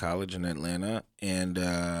Morehouse College in Atlanta. And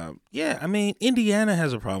I mean, Indiana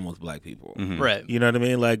has a problem with black people. Mm-hmm. Right. You know what I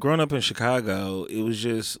mean? Like growing up in Chicago, it was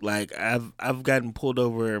just like I've gotten pulled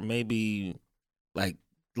over maybe like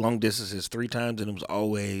long distances 3 times, and it was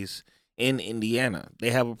always in Indiana.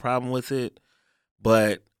 They have a problem with it,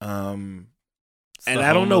 but and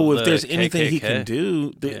I don't know if there's anything he can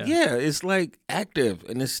do. It's like active,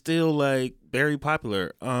 and it's still like very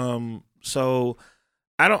popular. So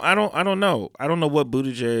I don't know. I don't know what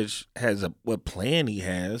Buttigieg has, what plan he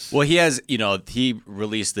has. Well, he has, he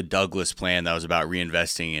released the Douglas plan that was about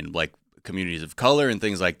reinvesting in like communities of color and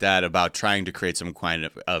things like that, about trying to create some kind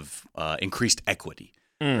of increased equity.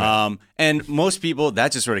 And most people,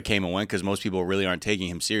 that just sort of came and went because most people really aren't taking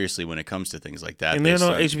him seriously when it comes to things like that. And there are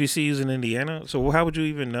no HBCUs in Indiana, so how would you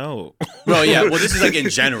even know? Well, yeah. Well, this is like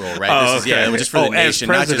in general, right? This is just for the nation,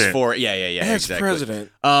 not just for as exactly.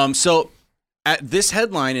 president. So at this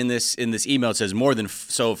headline in this email, it says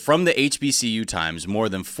from the HBCU Times, more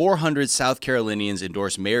than 400 South Carolinians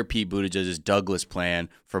endorse Mayor Pete Buttigieg's Douglas plan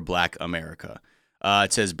for Black America.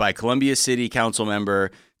 It says by Columbia City Council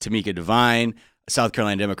member Tamika Devine, South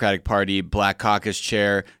Carolina Democratic Party Black Caucus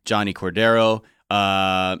Chair Johnny Cordero,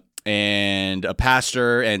 and a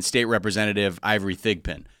pastor and state representative Ivory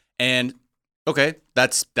Thigpen. And okay,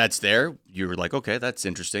 that's there. You were like, okay, that's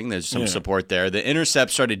interesting. There's some support there. The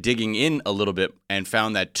Intercept started digging in a little bit and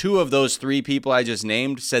found that 2 of those 3 people I just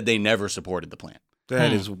named said they never supported the plan.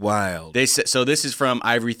 That is wild. They said, so this is from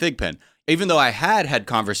Ivory Thigpen. Even though I had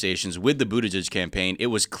conversations with the Buttigieg campaign, it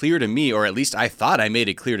was clear to me, or at least I thought I made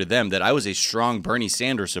it clear to them, that I was a strong Bernie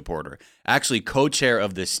Sanders supporter, actually co-chair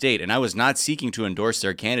of the state, and I was not seeking to endorse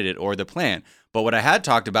their candidate or the plan. But what I had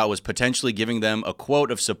talked about was potentially giving them a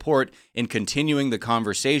quote of support in continuing the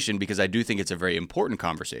conversation, because I do think it's a very important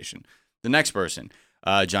conversation. The next person,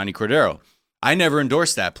 Johnny Cordero. I never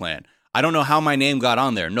endorsed that plan. I don't know how my name got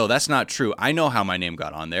on there. No, that's not true. I know how my name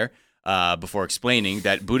got on there. Before explaining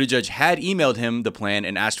that Buttigieg had emailed him the plan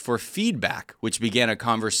and asked for feedback, which began a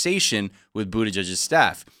conversation with Buttigieg's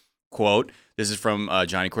staff. Quote, this is from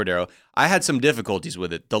Johnny Cordero. I had some difficulties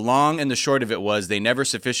with it. The long and the short of it was they never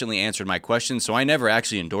sufficiently answered my questions, so I never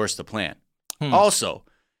actually endorsed the plan. Also,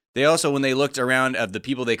 when they looked around of the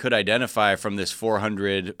people they could identify from this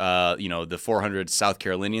 400, the 400 South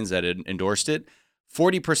Carolinians that had endorsed it,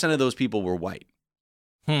 40% of those people were white.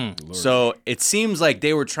 So it seems like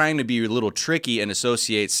they were trying to be a little tricky and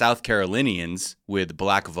associate South Carolinians with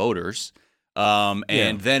black voters.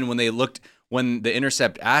 And then when the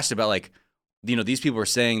Intercept asked about these people were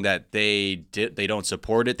saying that they don't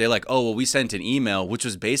support it. They're like, oh, well, we sent an email, which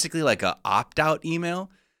was basically like a opt-out email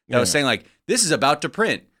that was saying like, this is about to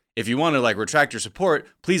print. If you want to retract your support,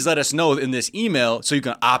 please let us know in this email so you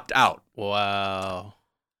can opt out. Wow.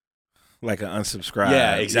 Like an unsubscribe.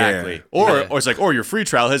 Yeah, exactly. Yeah. Or it's like, or your free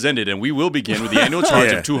trial has ended and we will begin with the annual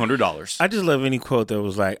charge of $200. I just love any quote that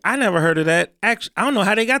was like, I never heard of that. Actually, I don't know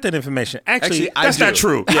how they got that information. Actually that's not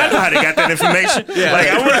true. Yeah. I know how they got that information.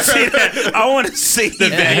 I want to see that. I want to see the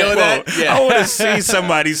video of that. Yeah. I want to see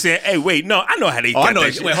somebody saying, hey, wait, no, I know how they got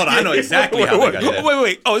that. Wait, hold on. I know exactly how they got that.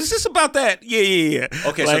 Wait. Oh, is this about that? Yeah.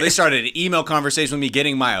 Okay, so they started an email conversation with me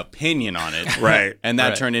getting my opinion on it. Right. And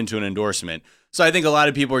that turned into an endorsement. So I think a lot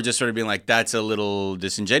of people are just sort of being like, that's a little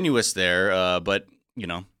disingenuous there. But,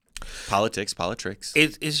 politics.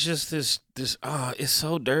 It's just this it's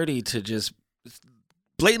so dirty to just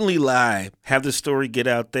blatantly lie, have the story get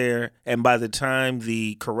out there, and by the time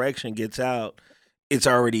the correction gets out, it's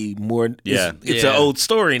already more. It's an old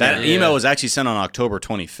story now. That email was actually sent on October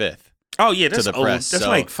 25th. Oh yeah, that's to the old. press. That's So,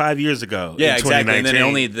 like 5 years ago. Yeah, in exactly. And then 2019.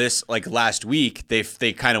 only this last week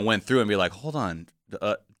they kind of went through and be like, hold on,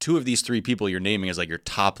 2 of these 3 people you're naming as like your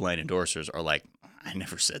top line endorsers are like, I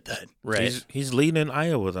never said that. Right. He's leading in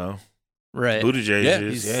Iowa though. Right. Buttigieg Yeah,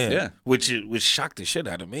 is, which shocked the shit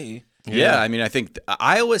out of me. Yeah, I mean, I think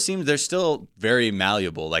Iowa seems they're still very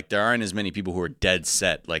malleable. Like there aren't as many people who are dead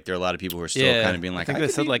set. Like there are a lot of people who are still kind of being like, I think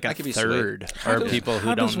they said like a third are people who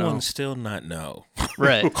How don't does know. one still not know?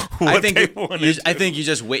 Right. I think you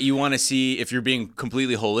just wait. You want to see if you're being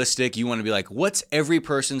completely holistic. You want to be like, what's every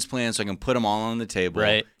person's plan so I can put them all on the table,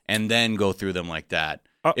 Right. and then go through them like that.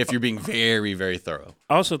 If you're being very, very thorough.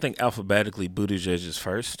 I also think alphabetically Buttigieg is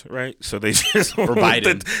first, right? So they just For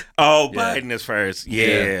Biden. Biden is first.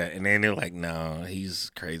 Yeah. And then they're like, no,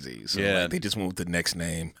 he's crazy. So they just moved the next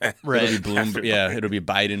name. Right. It'll be Bloomberg. It'll be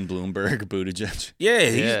Biden, Bloomberg,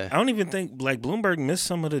 Buttigieg. I don't even think Bloomberg missed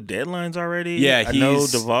some of the deadlines already. Yeah, I know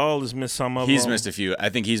Duvall has missed some of them. He's missed a few. I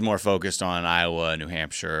think he's more focused on Iowa, New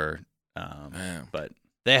Hampshire. But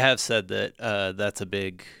They have said that that's a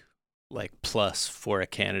big plus for a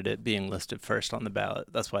candidate being listed first on the ballot.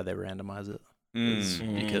 That's why they randomize it.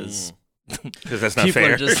 Because that's not people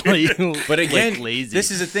fair. are just but again, lazy.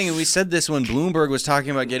 this is the thing, and we said this when Bloomberg was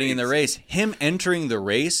talking about getting in the race. Him entering the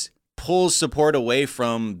race pulls support away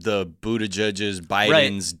from the Buttigieg's,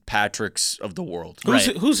 Biden's, Patrick's of the world.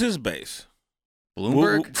 Who's his base?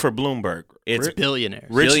 Bloomberg? For Bloomberg. It's billionaires.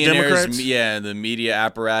 Rich Billionaires, Democrats? yeah, the media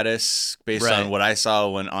apparatus, based on what I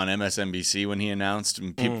saw on MSNBC when he announced,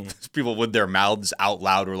 and people with their mouths out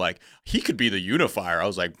loud were like, he could be the unifier. I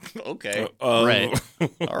was like, okay. Right.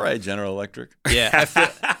 All right, General Electric. Yeah,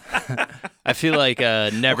 I feel like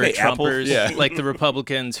never Trumpers, Apple? like the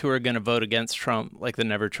Republicans who are going to vote against Trump, like the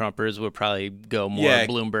never Trumpers would probably go more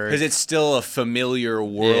Bloomberg. Because it's still a familiar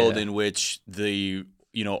world in which the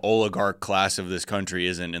oligarch class of this country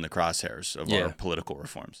isn't in the crosshairs of our political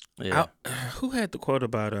reforms. Yeah. Who had the quote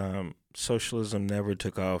about socialism never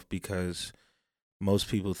took off because most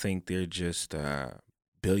people think they're just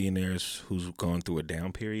billionaires who's going through a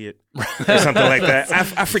down period or something like that.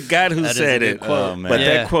 I forgot who said it, quote. But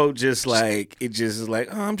that quote just is like,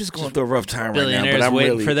 oh, I'm just going through a rough time right now. Billionaires But I'm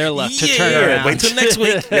waiting really for their luck to turn around. Wait till next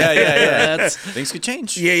week. Yeah. Things could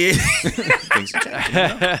change. Yeah. Things could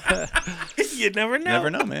change. You never know.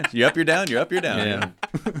 Never know, man. You're up, you're down. You're up, you're down. Yeah.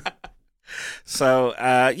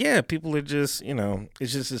 So people are just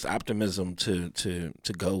it's just this optimism to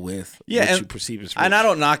go with what you perceive as rich. And I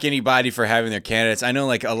don't knock anybody for having their candidates. I know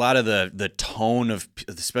like a lot of the tone of,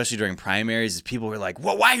 especially during primaries, is people were like,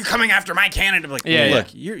 well, why are you coming after my candidate? I'm like, look,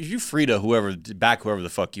 you're free to back whoever the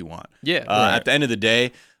fuck you want. Yeah. At the end of the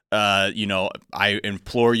day, I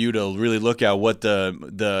implore you to really look at what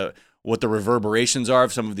the reverberations are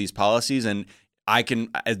of some of these policies. And I can,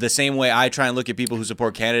 the same way I try and look at people who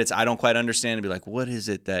support candidates, I don't quite understand and be like, what is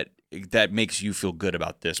it that makes you feel good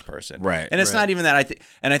about this person? Right. And it's not even that.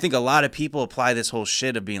 I think a lot of people apply this whole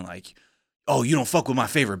shit of being like, oh, you don't fuck with my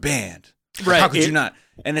favorite band. Right. How could you not?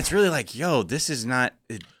 And it's really like, yo, this is not,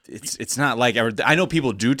 it's not like, I know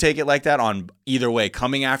people do take it like that on either way,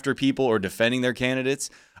 coming after people or defending their candidates.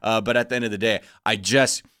 But at the end of the day,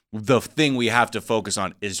 the thing we have to focus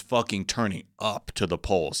on is fucking turning up to the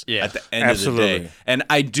polls at the end of the day. And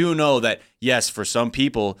I do know that, yes, for some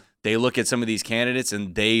people, they look at some of these candidates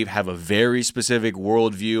and they have a very specific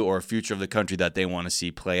worldview or future of the country that they want to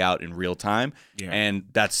see play out in real time. Yeah. And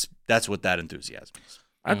that's what that enthusiasm is.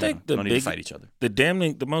 I think don't need to fight each other.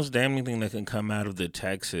 The most damning thing that can come out of the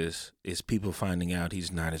Texas is people finding out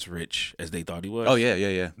he's not as rich as they thought he was. Oh,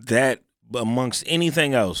 yeah. That, amongst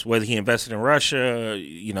anything else, whether he invested in Russia,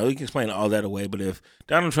 you can explain all that away. But if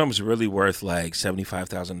Donald Trump is really worth like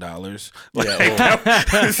 $75,000,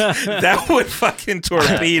 that would fucking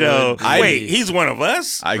torpedo. Wait, he's one of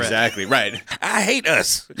us? Exactly, right. I hate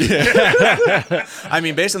us. I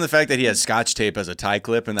mean, based on the fact that he has Scotch tape as a tie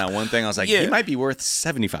clip and that one thing, I was like, he might be worth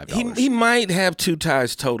 $75. He might have 2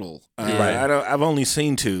 ties total. Right. I've only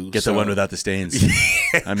seen 2. Get the one without the stains.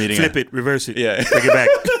 I'm eating Flip it, reverse it, yeah. bring it back.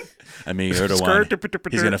 I mean, you heard of one.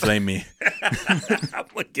 He's going to flame me. I'm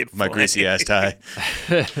looking for my greasy ass tie.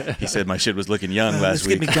 He said my shit was looking young last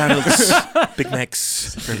week. Let's get McDonald's, Big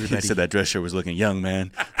Macs for everybody. He said that dress shirt was looking young, man.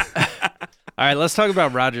 All right, let's talk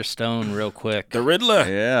about Roger Stone real quick. The Riddler.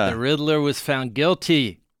 Yeah. The Riddler was found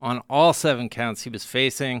guilty on all 7 counts he was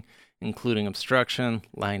facing including obstruction,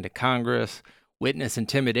 lying to Congress, witness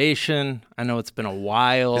intimidation. I know it's been a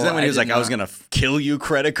while. Is that when he was like, I was going to kill you,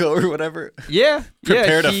 Credico, or whatever? Yeah.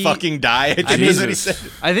 Prepare to fucking die, I think is what he said.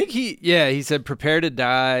 I think he said prepare to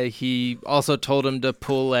die. He also told him to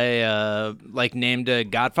pull named a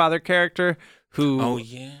Godfather character who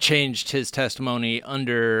changed his testimony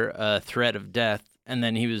under threat of death. And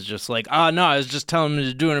then he was just like, oh, no, I was just telling him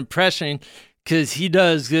to do an impression because he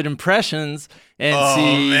does good impressions. And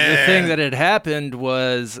the thing that had happened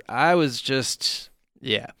was I was just,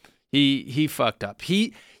 he fucked up.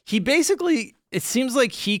 He basically, it seems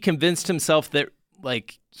like he convinced himself that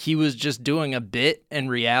like he was just doing a bit and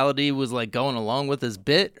reality was like going along with his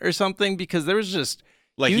bit or something, because there was just,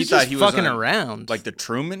 like he thought he was fucking around. Like the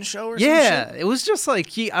Truman Show or something? Yeah, it was just like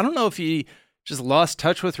I don't know if he just lost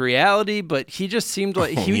touch with reality, but he just seemed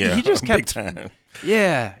like he just kept, big time.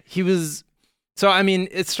 Yeah, he was. So, I mean,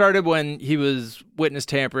 it started when he was witness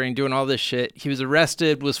tampering, doing all this shit. He was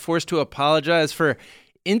arrested, was forced to apologize for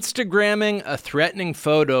Instagramming a threatening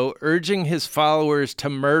photo, urging his followers to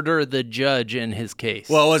murder the judge in his case.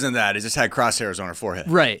 Well, it wasn't that. He just had crosshairs on her forehead.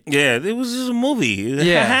 Right. Yeah, it was just a movie.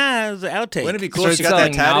 Yeah. It was an outtake. Wouldn't it be cool if Started she got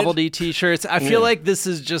selling that tatted? novelty T-shirts. I feel like this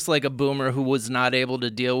is just like a boomer who was not able to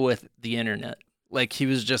deal with the internet. Like, he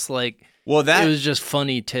was just like... Well, it was just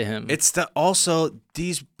funny to him. It's also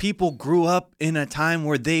these people grew up in a time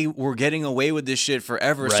where they were getting away with this shit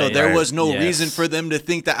forever, so there was no reason for them to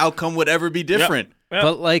think the outcome would ever be different. Yep.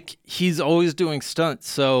 But like, he's always doing stunts.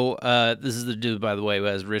 So this is the dude, by the way, who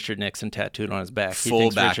has Richard Nixon tattooed on his back. He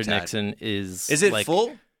thinks back Richard tat. Nixon is. Is it like,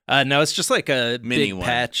 full? No, it's just like a Mini big one.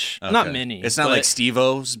 patch. Okay. Not mini. It's not like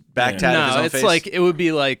Steve-O's back tat of his No, own it's face? like it would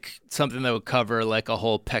be like something that would cover like a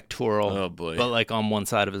whole pectoral. Oh, boy. But like on one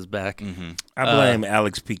side of his back. Mm-hmm. I blame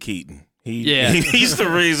Alex P. Keaton. He's the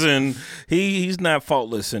reason. He's not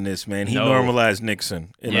faultless in this, man. He normalized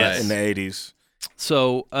Nixon in the 80s.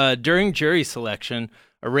 So during jury selection,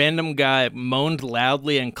 a random guy moaned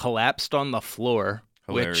loudly and collapsed on the floor.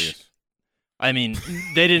 Hilarious. Which, I mean,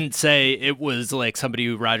 they didn't say it was like somebody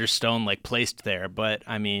who Roger Stone like placed there, but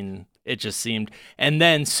I mean, it just seemed. And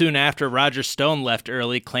then soon after, Roger Stone left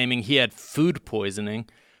early, claiming he had food poisoning.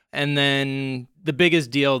 And then the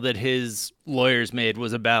biggest deal that his lawyers made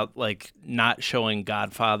was about like not showing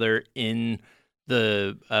Godfather in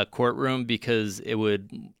the courtroom because it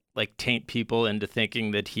would like taint people into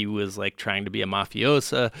thinking that he was like trying to be a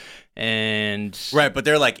mafiosa. And right, but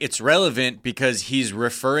they're like, it's relevant because he's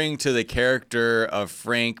referring to the character of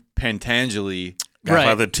Frank Pentangeli,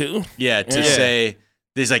 Godfather 2? Yeah, to say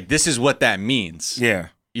this is what that means. Yeah.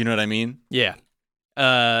 You know what I mean? Yeah.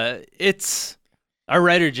 It's our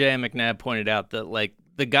writer J. McNabb pointed out that like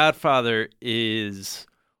The Godfather is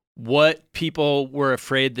what people were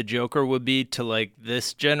afraid the Joker would be to like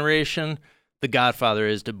this generation. The Godfather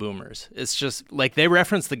is to boomers. It's just like they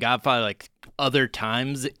reference The Godfather like other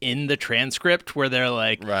times in the transcript where they're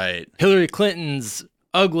like, right, Hillary Clinton's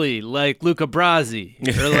ugly like Luca Brasi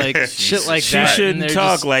or like shit like she that. She shouldn't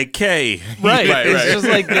talk like Kay. Right. It's just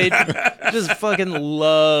like they just fucking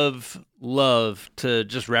love to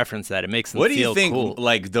just reference that. It makes them feel cool. What do you think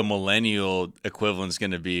like the millennial equivalent's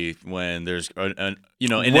going to be when there's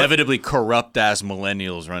inevitably corrupt ass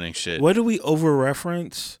millennials running shit? What do we over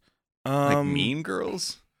reference? Like Mean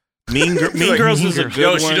Girls? Mean Girls is a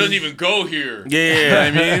good one. She doesn't even go here. Yeah.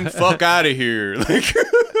 I mean, fuck out of here. Like,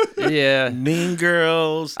 yeah. Mean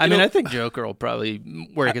Girls. I mean, I think Joker will probably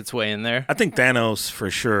work its way in there. I think Thanos for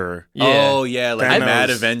sure. Yeah. Oh, yeah. Like Thanos. Mad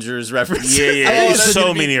Avengers references. Yeah. There's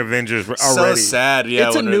so many Avengers already. So sad. Yeah.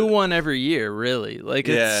 It's a new one every year, really. Like,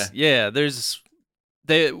 we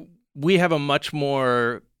have a much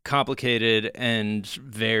more complicated and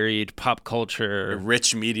varied pop culture, a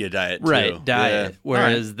rich media diet, too. Right, diet. Yeah.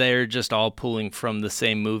 Whereas they're just all pulling from the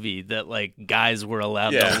same movie that like guys were allowed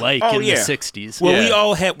to like in the 60s. Well, we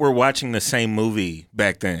all were watching the same movie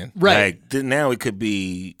back then. Right. Like now it could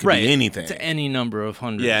be anything. It's any number of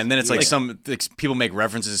hundreds. Yeah, and then it's like some people make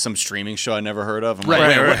references to some streaming show I never heard of. I'm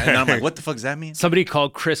right. Like, right. And I'm like, what the fuck does that mean? Somebody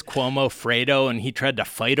called Chris Cuomo Fredo, and he tried to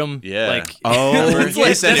fight him. Yeah. Like,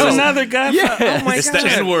 that's another guy. Yeah. Oh my it's God. the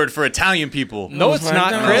N-word for Italian people. No, it's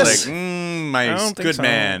not, Chris. Like, my good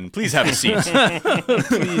man, please have a seat.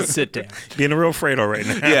 Please sit down. Being a real Fredo right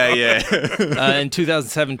now. Yeah. In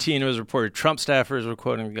 2017, it was reported Trump staffers were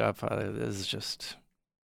quoting The Godfather. This is just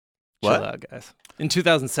chill out, guys. In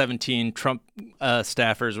 2017, Trump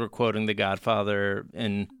staffers were quoting The Godfather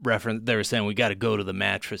in reference. They were saying, we got to go to the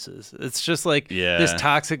mattresses. It's just like this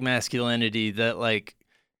toxic masculinity that like,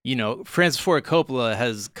 you know, Francis Ford Coppola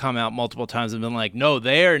has come out multiple times and been like, no,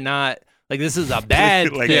 they are not. Like, this is a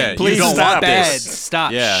bad Like, thing. yeah, please This is stop bad. this.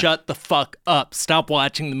 Stop. Yeah. Shut the fuck up. Stop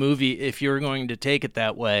watching the movie if you're going to take it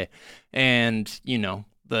that way. And, you know,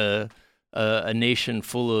 a nation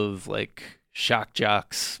full of, like, shock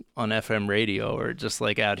jocks on FM radio are just,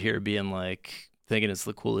 like, out here being, like, thinking it's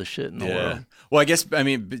the coolest shit in the world. Well, I guess, I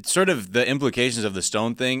mean, sort of the implications of the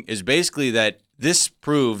Stone thing is basically that this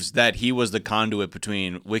proves that he was the conduit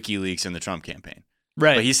between WikiLeaks and the Trump campaign.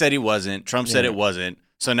 Right. But he said he wasn't. Trump said it wasn't.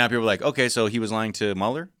 So now people are like, okay, so he was lying to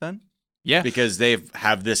Mueller then? Yeah. Because they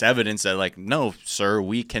have this evidence that, like, no, sir,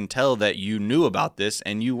 we can tell that you knew about this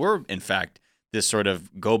and you were, in fact, this sort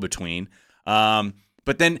of go-between.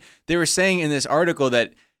 But then they were saying in this article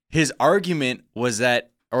that his argument was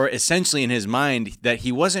that, or essentially in his mind, that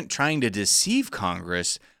he wasn't trying to deceive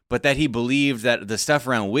Congress, but that he believed that the stuff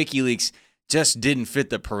around WikiLeaks just didn't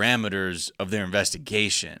fit the parameters of their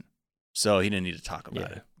investigation. So he didn't need to talk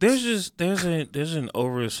about it. There's an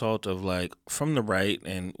over assault of like from the right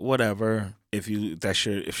and whatever if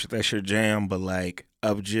that's your jam, but like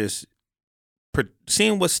of just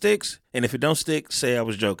seeing what sticks, and if it don't stick, say I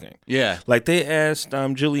was joking. Yeah, Like they asked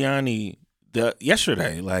Giuliani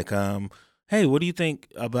yesterday, like hey, what do you think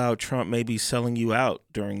about Trump maybe selling you out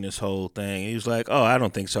during this whole thing? He was like, oh, I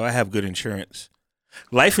don't think so. I have good insurance.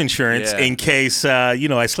 Life insurance in case,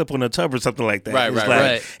 I slip on a tub or something like that.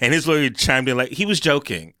 Right. And his lawyer chimed in like, he was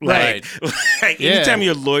joking. Right. Like anytime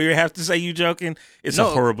your lawyer has to say you joking, it's a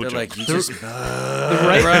horrible joke. Like, you just The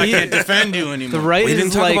right, I can't defend you anymore. The right We is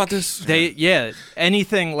didn't talk like, about this?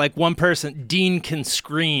 anything like one person, Dean can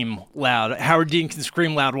scream loud. Howard Dean can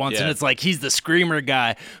scream loud once, and it's like he's the screamer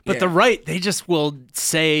guy. But the right, they just will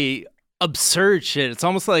say absurd shit. It's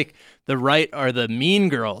almost like the right are the mean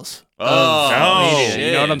girls. Oh,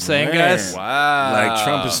 You know what I'm saying, guys? Wow. Like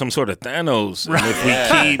Trump is some sort of Thanos. And if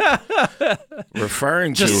we keep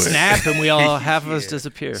referring to Just it. snap, and we all half of us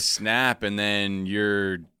disappear. Snap, and then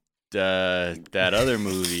you're that other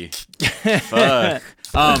movie. Fuck.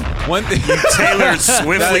 One thing Taylor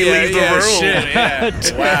swiftly leave the room. Shit,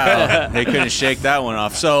 yeah. Wow. They couldn't shake that one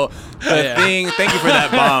off. So the thing, thank you for that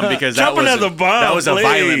bomb, because Drop another bomb, that was a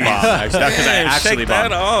violent bomb. Because I actually shake that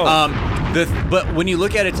bombed. off. But when you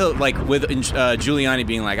look at it, like with Giuliani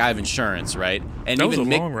being like, I have insurance, right? And That even was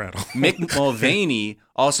a long rattle. Mick Mulvaney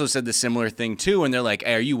also said the similar thing too. And they're like,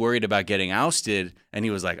 hey, are you worried about getting ousted? And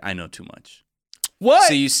he was like, I know too much. What?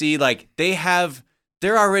 So you see, like,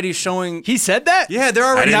 they're already showing. He said that? Yeah, they're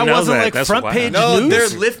already. didn't That know wasn't that. like That's front wild. page No, news?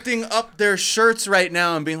 they're lifting up their shirts right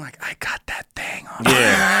now and being like, I got that thing on.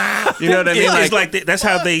 Yeah. You know what I mean? It's like that's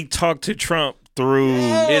how they talk to Trump through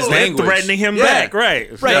His language. threatening him Yeah. back. Right.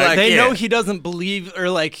 Right. They're like, they yeah. know he doesn't believe or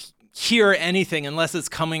like hear anything unless it's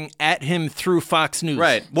coming at him through Fox News.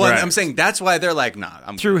 Right. Well, Right. I'm saying that's why they're like, nah.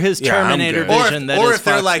 I'm Through his Yeah, I'm Terminator good. vision. that or is if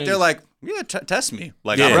they're Fox like, News. they're like, yeah, test me.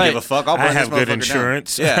 Like, Yeah. I don't Right. give a fuck. I'll burn I have this good motherfucker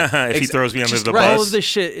insurance. down. Yeah. If he throws me under Just the right. all bus. of this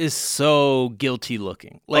shit is so guilty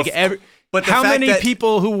looking. Like but the how fact many that-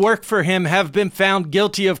 people who work for him have been found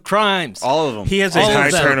guilty of crimes? All of them. He has a All of high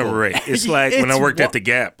them. turnover rate. It's like when I It's worked wa- at the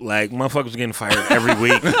Gap. Like motherfuckers getting fired every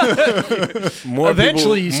week. More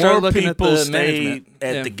Eventually, you people, start more looking at people the stayed management.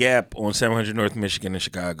 at Yeah. the Gap on 700 North Michigan in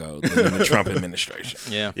Chicago than in the Trump administration.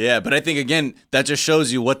 Yeah. Yeah, but I think again that just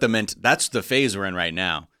shows you what that's the phase we're in right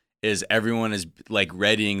now. Is everyone is like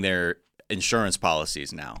readying their insurance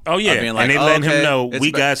policies now? Oh yeah, Of being like, and they oh, letting okay, him know it's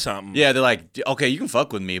we got something. Yeah, they're like, okay, you can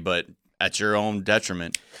fuck with me, but at your own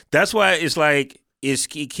detriment. That's why it's like it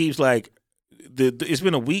keeps like it's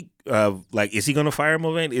been a week of like, is he going to fire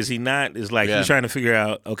Mulvaney? Is he not? It's like he's trying to figure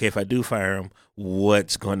out, okay, if I do fire him,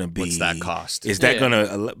 what's going to be? What's that cost? Is that Yeah. going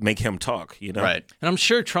to make him talk? You know, Right. And I'm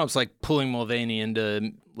sure Trump's like pulling Mulvaney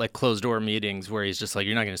into like closed door meetings where he's just like,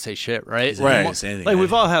 you're not going to say shit, right? Right. Like, Gonna say anything, like yeah.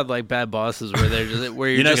 we've all had like bad bosses where they're just where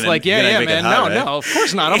you're, You're not just gonna- like, you're yeah, gonna yeah, make it man, hot, no, right? no, of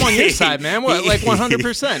course not. I'm on your side, man. What, like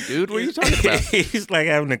 100%, dude. What are you talking about? He's like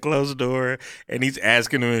having a closed door, and he's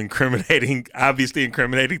asking him obviously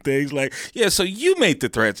incriminating things. Like, yeah, so you made the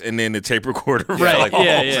threats, and then the tape recorder. Right. Like, Yeah,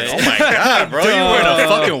 oh, yeah, oh my god, bro, you wearing a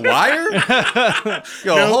fucking wire?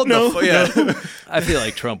 Yo, hold the I feel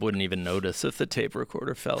like Trump wouldn't even notice if the tape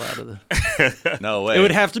recorder fell out of the. No way. It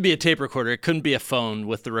would have to be a tape recorder. It couldn't be a phone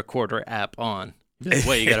with the recorder app on.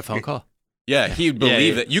 Wait, you got a phone call? Yeah, he'd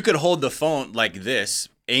believe yeah. it. You could hold the phone like this,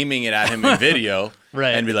 aiming it at him in video,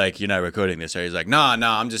 Right. and be like, "You're not recording this." Or he's like, "Nah,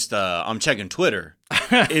 I'm just I'm checking Twitter."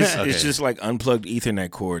 It's just like unplugged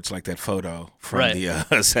Ethernet cords, like that photo from Right. the Yeah,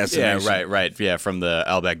 assassination. right. Yeah, from the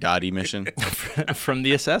al-Baghdadi mission. From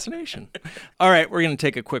the assassination. All right, we're going to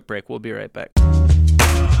take a quick break. We'll be right back.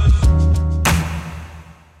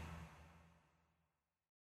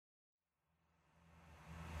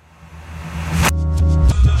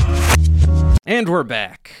 And we're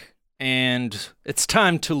back. and it's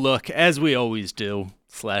time to look, as we always do,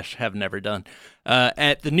 / have never done,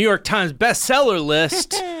 at the New York Times bestseller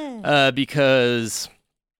list because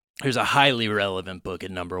there's a highly relevant book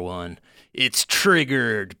at number 1. It's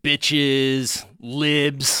Triggered, bitches,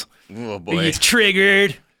 libs. Oh, boy. It's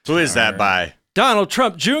Triggered. Who is that by? Donald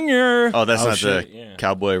Trump Jr. Oh, that's not the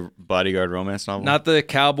cowboy bodyguard romance novel? Not the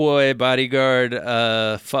cowboy bodyguard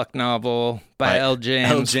fuck novel by L.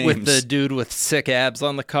 James with the dude with sick abs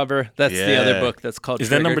on the cover. That's the other book that's called Is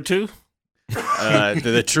Triggered. that number 2?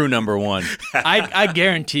 The true number 1. I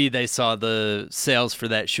guarantee they saw the sales for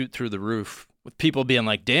that shoot through the roof with people being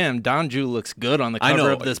like, damn, Don Ju looks good on the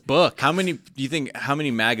cover of this book. How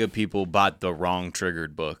many MAGA people bought the wrong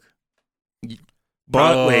Triggered book?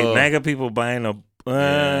 MAGA people buying a...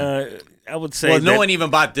 I would say no one even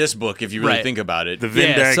bought this book if you really think about it. The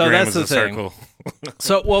Venn diagram is a thing. circle.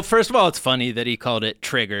 So, well, first of all, it's funny that he called it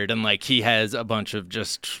Triggered, and like he has a bunch of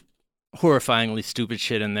just horrifyingly stupid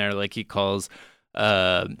shit in there. Like he calls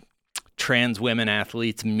trans women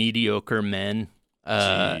athletes mediocre men.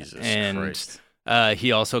 Jesus Christ.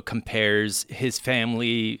 He also compares his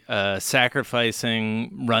family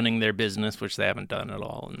sacrificing running their business, which they haven't done at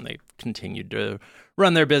all, and they continued to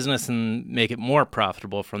run their business and make it more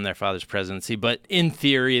profitable from their father's presidency. But in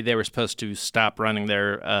theory, they were supposed to stop running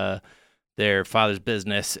their father's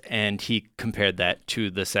business, and he compared that to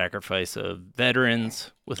the sacrifice of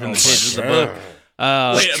veterans within the pages of the book.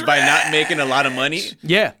 Wait, by not making a lot of money?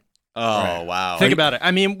 Yeah. Oh, wow. Think about it.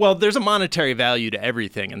 I mean, well, there's a monetary value to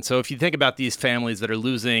everything. And so if you think about these families that are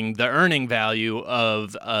losing the earning value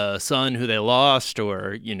of a son who they lost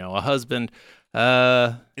or, a husband.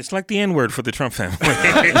 It's like the N-word for the Trump family.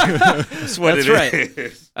 That's what it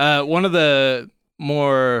is. Right. One of the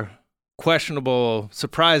more questionable,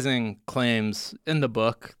 surprising claims in the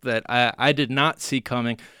book that I did not see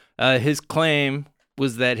coming, his claim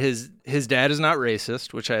was that his dad is not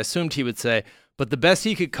racist, which I assumed he would say. But the best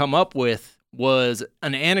he could come up with was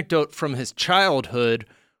an anecdote from his childhood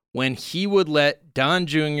when he would let Don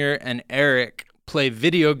Jr. and Eric play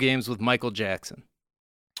video games with Michael Jackson.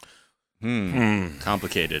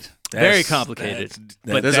 Complicated. Very complicated.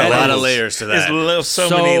 But there's a lot of layers to that. There's so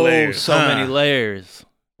many layers. So many layers.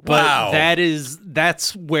 But Wow.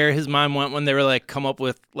 that's where his mind went when they were like, come up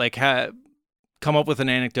with an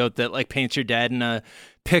anecdote that like paints your dad in a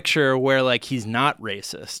picture where like he's not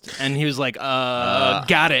racist, and he was like,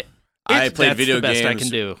 got it. I played video the best games. I can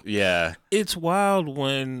do. Yeah. It's wild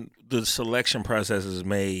when the selection process is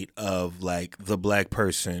made of like the black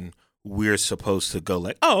person. We're supposed to go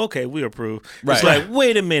like, oh, okay, we approve. Right. It's like,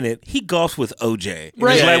 wait a minute, he golfs with OJ.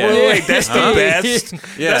 Right. It's like, Yeah, wait, that's the best.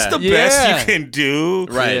 Yeah. That's the best you can do.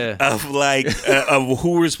 Right. Yeah. Of like, of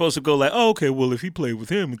who we're supposed to go like, oh, okay, well, if he played with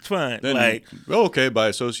him, it's fine. Then, like, okay, by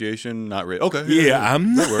association, not racist. Okay. yeah,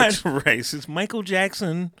 I'm that not works. racist. Michael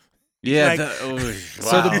Jackson. Yeah. Like-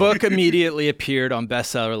 So the book immediately appeared on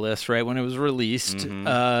bestseller lists right when it was released.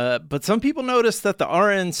 But some people noticed that the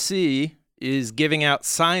RNC is giving out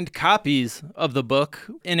signed copies of the book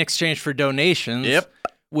in exchange for donations,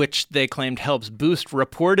 which they claimed helps boost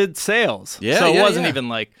reported sales. Yeah, so it yeah, wasn't yeah. even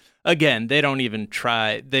like, again, they don't even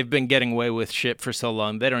try. They've been getting away with shit for so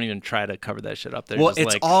long. They don't even try to cover that shit up. They're Well, just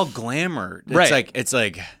it's like, all glamour. It's Right. like it's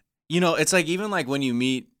like even like when you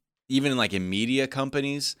meet even like in media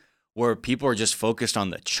companies where people are just focused on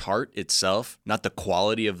the chart itself, not the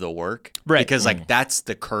quality of the work. Right. Because like that's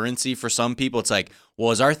the currency for some people. It's like,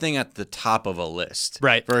 well, is our thing at the top of a list?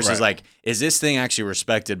 Right. Versus like, is this thing actually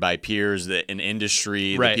respected by peers, an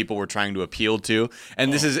industry, the Right. people we're trying to appeal to?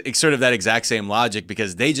 And this is sort of that exact same logic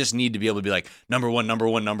because they just need to be able to be like number one.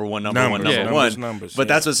 Numbers, But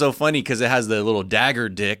that's what's so funny because it has the little dagger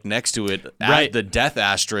dick next to it, Right. the death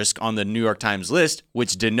asterisk on the New York Times list,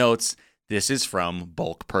 which denotes this is from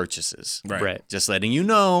bulk purchases. Right. Just letting you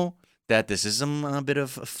know that this is a bit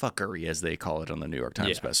of fuckery, as they call it on the New York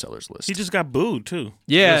Times bestsellers list. He just got booed too.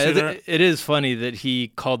 Yeah, You see that? it is funny that he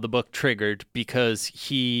called the book Triggered because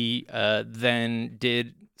he then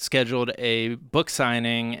scheduled a book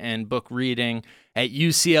signing and book reading at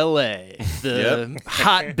UCLA, the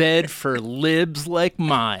hotbed for libs like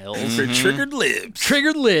Miles. For triggered libs.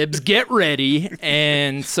 Triggered libs, get ready.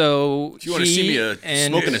 And so if you want to see me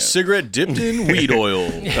smoking a cigarette dipped in weed oil,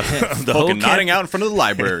 The whole fucking nodding out in front of the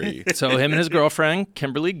library. So him and his girlfriend,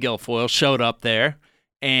 Kimberly Guilfoyle, showed up there,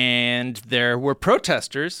 and there were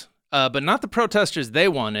protesters, but not the protesters they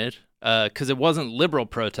wanted, because it wasn't liberal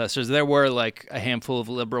protesters. There were like a handful of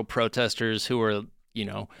liberal protesters who were,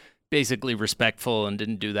 basically respectful and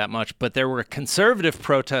didn't do that much. But there were conservative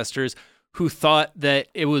protesters who thought that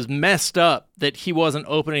it was messed up that he wasn't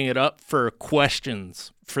opening it up for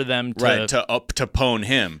questions for them to to pwn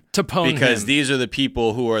him. Because these are the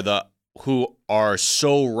people who are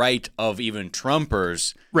so right of even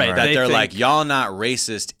Trumpers that they're like, y'all not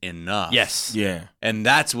racist enough. Yes. Yeah. And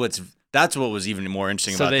that's what was even more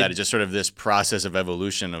interesting about that. It's just sort of this process of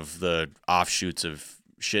evolution of the offshoots of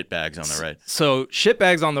shitbags on the right. So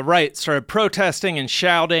shitbags on the right started protesting and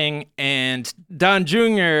shouting, and Don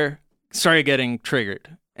Jr. started getting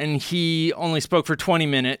triggered. And he only spoke for 20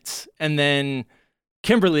 minutes, and then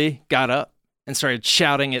Kimberly got up and started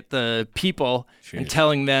shouting at the people and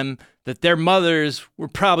telling them that their mothers were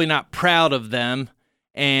probably not proud of them.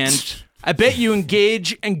 And I bet you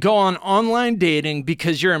engage and go on online dating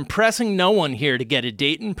because you're impressing no one here to get a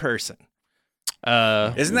date in person.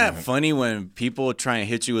 Isn't that funny when people try and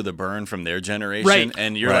hit you with a burn from their generation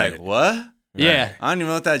and you're like, what? Yeah. I don't even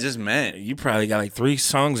know what that just meant. You probably got like 3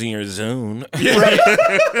 songs in your Zune.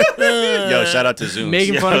 Yo, shout out to Zoom.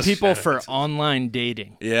 Making fun of people for online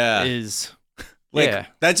dating is...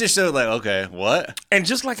 That just showed like, okay, what? And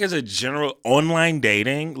just like as a general online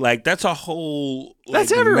dating, like that's a whole...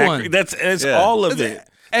 That's everyone. That's all of it.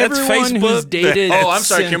 That's Everyone who's dated. Oh, I'm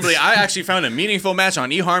sorry, Kimberly. I actually found a meaningful match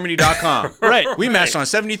on eHarmony.com. Right. We matched on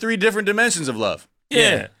 73 different dimensions of love.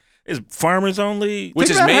 Yeah. It's farmers only. Which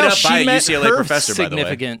is made up by a UCLA professor, by the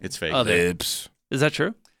way. It's fake. Libs. Is that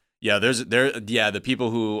true? Yeah, the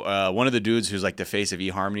people who one of the dudes who's like the face of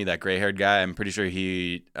eHarmony, that gray-haired guy, I'm pretty sure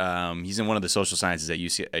he's in one of the social sciences at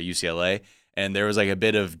UCLA, and there was like a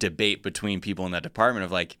bit of debate between people in that department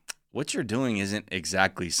of like, what you're doing isn't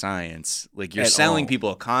exactly science. Like you're selling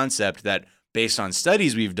people a concept that based on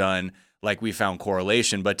studies we've done, like we found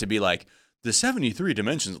correlation, but to be like the 73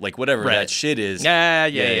 dimensions, like whatever that shit is. Yeah.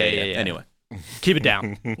 Anyway. Keep it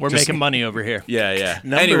down. We're making money over here. Yeah.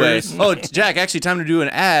 Anyway. Oh, Jack, actually time to do an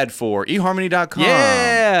ad for eHarmony.com.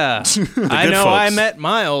 Yeah. I know folks. I met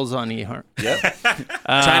Miles on eHarmony. Yep.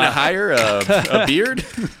 Trying to hire a beard?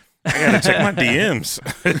 I gotta check my DMs.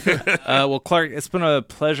 Well, Clark, it's been a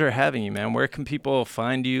pleasure having you, man. Where can people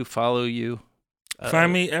find you, follow you?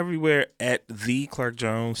 Find me everywhere at the Clark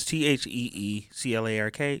Jones, TheeClark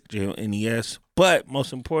Jones. But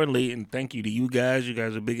most importantly, and thank you to you guys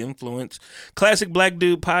are a big influence. Classic Black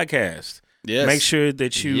Dude Podcast. Yes. Make sure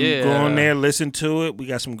that you go on there, listen to it. We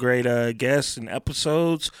got some great guests and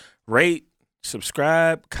episodes. Rate,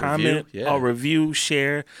 subscribe, comment, review,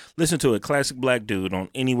 share. Listen to it. Classic Black Dude on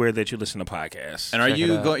anywhere that you listen to podcasts. And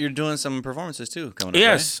you're doing some performances too coming up?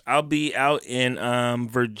 Yes, right? I'll be out in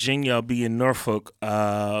Virginia. I'll be in Norfolk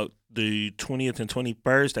the 20th and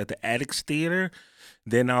 21st at the Addicts Theater.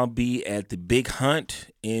 Then I'll be at the Big Hunt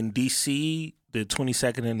in D.C. the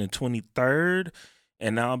 22nd and the 23rd.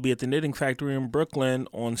 And I'll be at the Knitting Factory in Brooklyn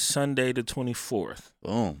on Sunday the 24th.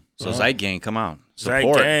 Boom. So Zeit Gang, come on. Zeit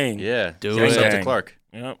Support. Gang. Yeah. Do Thanks it. up to Clark.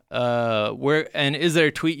 Yep. And is there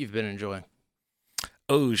a tweet you've been enjoying?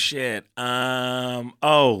 Oh shit. We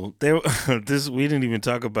didn't even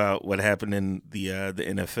talk about what happened in the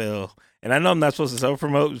NFL. And I know I'm not supposed to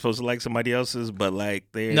self-promote. I'm supposed to like somebody else's, but like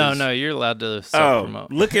there's... No, you're allowed to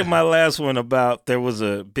self-promote. Look at my last one about there was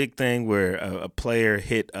a big thing where a player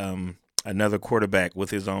hit another quarterback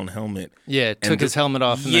with his own helmet. Yeah, took his helmet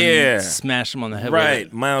off and then smashed him on the head with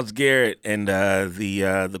it. Myles Garrett and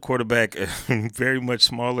the quarterback, very much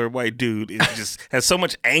smaller white dude, just has so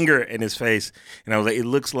much anger in his face. And I was like, it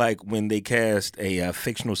looks like when they cast a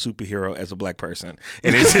fictional superhero as a black person.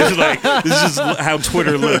 And it's just like, this is how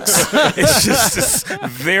Twitter looks. It's just this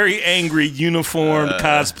very angry, uniformed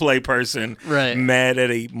cosplay person mad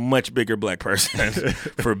at a much bigger black person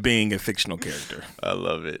for being a fictional character. I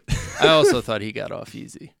love it. I also thought he got off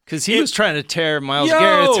easy because he was trying to tear Myles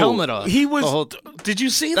Garrett's helmet off. He was. Did you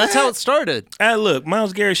see that? That's how it started. Look,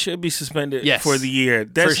 Myles Garrett should be suspended for the year.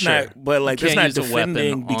 That's for sure. not. But like, that's not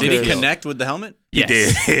defending. Did he connect with the helmet? He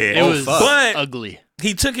did. It was ugly.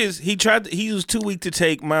 He took his. He was too weak to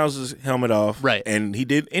take Miles's helmet off. Right. And he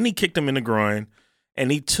did. And he kicked him in the groin. And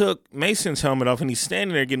he took Mason's helmet off, and he's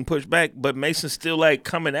standing there getting pushed back, but Mason's still, like,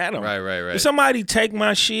 coming at him. Right. If somebody take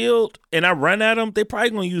my shield and I run at them, they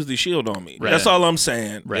probably going to use the shield on me. Right. That's all I'm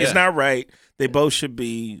saying. Right. It's not right. They both should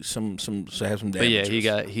be have some damages. But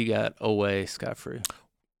yeah, he got away scot-free.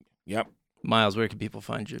 Yep. Miles, where can people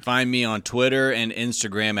find you? Find me on Twitter and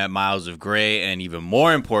Instagram at Miles of Gray, and even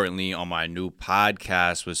more importantly, on my new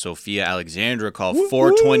podcast with Sophia Alexandra called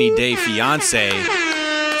 420 Day Fiance.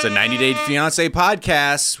 It's a 90-Day Fiance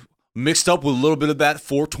podcast mixed up with a little bit of that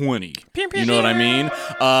 420. You know what I mean?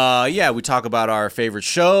 Yeah, we talk about our favorite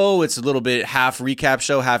show. It's a little bit half recap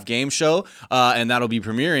show, half game show, and that'll be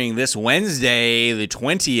premiering this Wednesday, the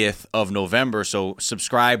 20th of November. So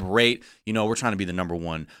subscribe, rate. You know, we're trying to be the number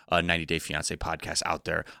one 90 Day Fiancé podcast out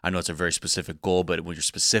there. I know it's a very specific goal, but when you're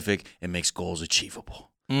specific, it makes goals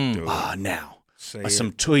achievable. Now,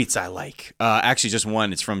 some tweets I like. Actually, just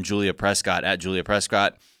one. It's from Julia Prescott, at Julia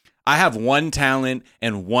Prescott. I have one talent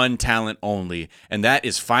and one talent only, and that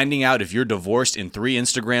is finding out if you're divorced in 3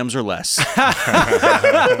 Instagrams or less.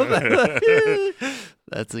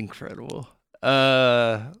 That's incredible.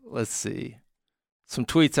 Let's see. Some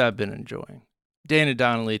tweets I've been enjoying. Dana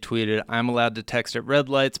Donnelly tweeted, I'm allowed to text at red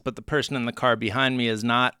lights, but the person in the car behind me is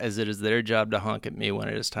not, as it is their job to honk at me when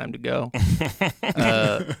it is time to go.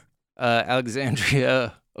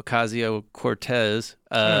 Alexandria Ocasio-Cortez.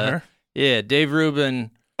 Yeah, Dave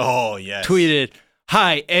Rubin tweeted,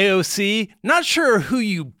 Hi, AOC. Not sure who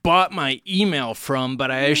you bought my email from, but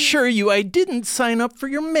I assure you I didn't sign up for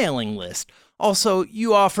your mailing list. Also,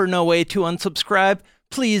 you offer no way to unsubscribe.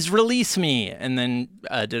 Please release me. And then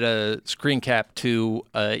did a screen cap to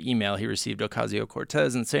email he received.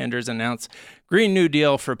 Ocasio-Cortez and Sanders announced Green New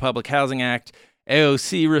Deal for Public Housing Act.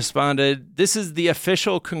 AOC responded, This is the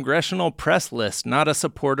official congressional press list, not a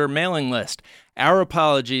supporter mailing list. Our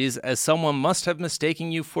apologies, as someone must have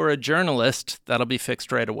mistaken you for a journalist. That'll be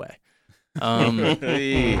fixed right away. And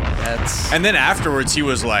then afterwards, he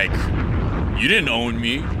was like, you didn't own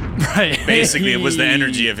me. Right. Basically, it was the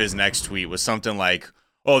energy of his next tweet was something like,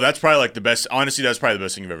 oh, that's probably like the best. Honestly, that's probably the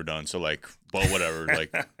best thing you've ever done. So like, well, whatever.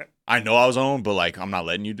 Like, I know I was owned, but like, I'm not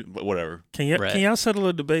letting you do, but whatever. Can y'all settle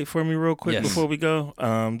a debate for me real quick before we go?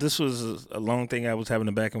 This was a long thing I was having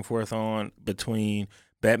a back and forth on between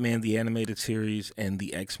Batman the Animated Series and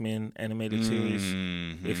the X-Men Animated Series.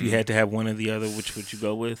 If you had to have one or the other, which would you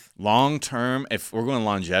go with? Long term, if we're going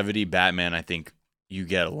longevity, Batman, I think you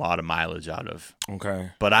get a lot of mileage out of.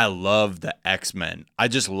 Okay. But I love the X-Men.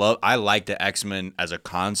 I like the X-Men as a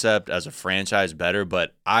concept, as a franchise better,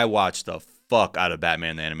 but I watched the fuck out of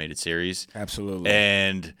Batman the Animated Series. Absolutely.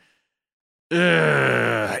 And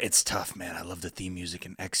it's tough, man. I love the theme music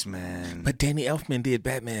in X-Men. But Danny Elfman did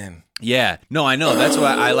Batman. Yeah. No, I know. That's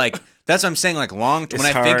why I like, that's what I'm saying, like when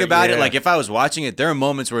I think about it, like if I was watching it, there are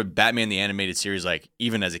moments where Batman the Animated Series, like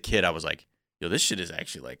even as a kid, I was like, yo, this shit is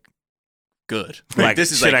actually like good. Like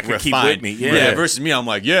this is like I could refined. keep with me. Yeah. Versus me, I'm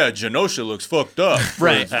like, yeah, Genosha looks fucked up.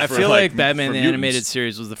 Right. I feel like Batman the mutants. Animated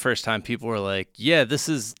Series was the first time people were like, yeah, this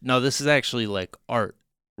is actually like art.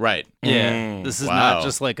 Right. Yeah. This is not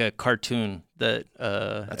just like a cartoon that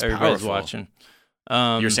everybody's powerful. watching.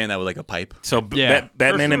 You're saying that with like a pipe? So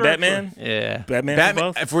Batman and Batman? Yeah. Batman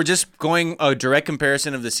both? If we're just going a direct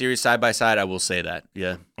comparison of the series side by side, I will say that.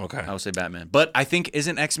 Yeah. Okay. I will say Batman. But I think,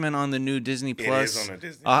 isn't X-Men on the new Disney Plus? It is on the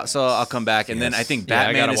Disney So I'll come back. And then I think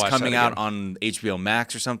Batman is coming out on HBO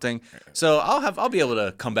Max or something. So I'll be able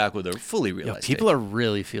to come back with a fully realized people are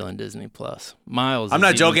really feeling Disney Plus. Miles. I'm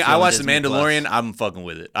not joking. I watched The Disney Mandalorian. Plus. I'm fucking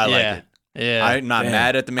with it. I like it. Yeah. I'm not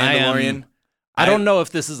mad at The Mandalorian. I don't know if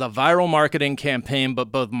this is a viral marketing campaign, but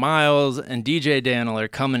both Miles and DJ Daniel are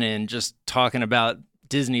coming in just talking about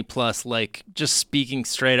Disney Plus, like just speaking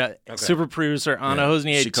straight up. Okay. Super producer Anna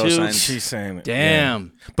Hosnier too. She's saying it. Damn.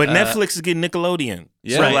 Yeah. But Netflix is getting Nickelodeon.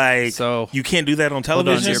 Yeah. So you can't do that on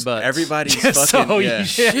television. Everybody's fucking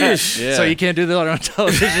So you can't do that on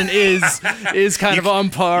television is kind of on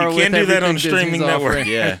par with everything. You can't do that on streaming network.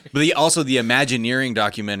 Yeah. But also the Imagineering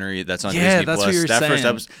documentary that's on Disney that's Plus. what you're saying. First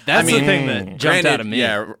episode. That's the thing that jumped out of me.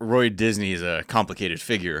 Yeah, Roy Disney is a complicated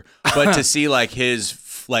figure. But to see like his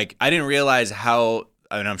I didn't realize how.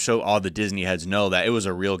 I mean, I'm sure all the Disney heads know that it was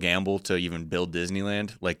a real gamble to even build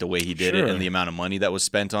Disneyland, like the way he did it and the amount of money that was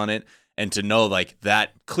spent on it. And to know like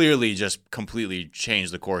that clearly just completely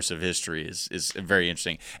changed the course of history is very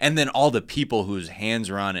interesting. And then all the people whose hands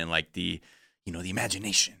are on it and like the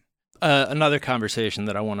imagination. Another conversation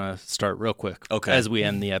that I want to start real quick as we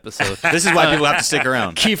end the episode. This is why people have to stick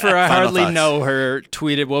around. Kiefer, I hardly know her,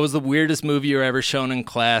 tweeted, what was the weirdest movie you were ever shown in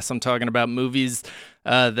class? I'm talking about movies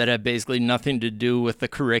that had basically nothing to do with the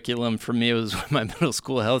curriculum. For me, it was when my middle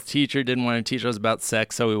school health teacher didn't want to teach us about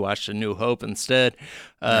sex, so we watched A New Hope instead.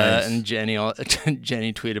 Nice. And Jenny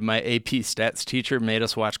tweeted, my AP stats teacher made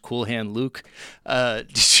us watch Cool Hand Luke.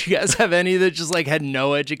 Did you guys have any that just like had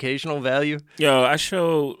no educational value? Yo, I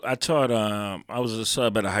taught, I was a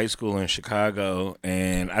sub at a high school in Chicago,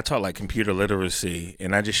 and I taught like computer literacy,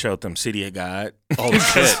 and I just showed them City of God. Oh,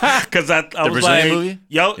 shit. Because I was Brazilian like, movie?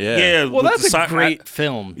 Yo, yeah. Well, that's a great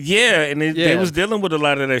film. Yeah, and they was dealing with a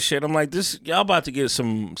lot of that shit. I'm like, y'all about to get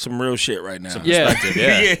some real shit right now. Some perspective,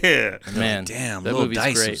 yeah. Yeah. Man, damn, that Lil movie's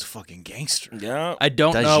Dice great. was fucking gangster. Yeah. I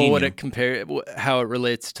don't know what Dagino. how it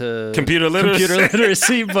relates to Computer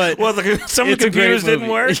literacy. but well, some of the computers didn't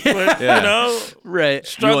work, but you know, right.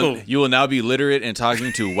 struggle. You will now be literate and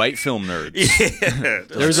talking to white film nerds. Yeah.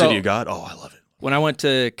 There's City of God. Oh, I love it. When I went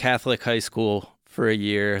to Catholic high school for a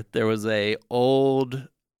year, there was a old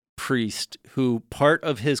priest who part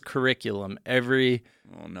of his curriculum every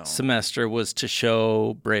semester was to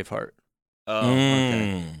show Braveheart. Oh,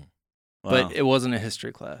 okay. Wow. But it wasn't a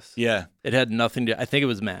history class. Yeah. It had nothing to... I think it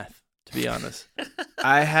was math, to be honest.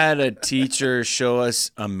 I had a teacher show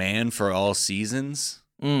us A Man for All Seasons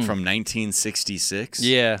from 1966.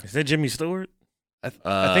 Yeah. Is that Jimmy Stewart? I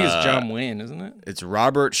think it's John Wayne, isn't it? It's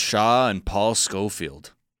Robert Shaw and Paul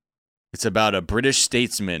Schofield. It's about a British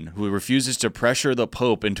statesman who refuses to pressure the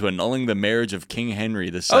Pope into annulling the marriage of King Henry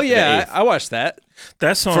VIII. Oh, yeah. I watched that.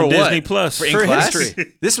 That's on For Disney what? Plus. For class?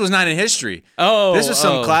 history. This was not in history. Oh. This was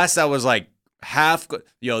some class that was like half.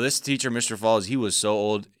 Yo, this teacher, Mr. Falls, he was so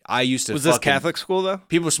old. I used to Was this Catholic school, though?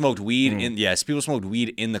 People smoked weed people smoked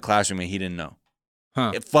weed in the classroom and he didn't know.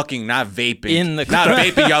 Huh. Fucking not vaping. In the not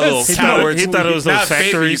vaping, y'all little cowards. He thought it was not those vaping,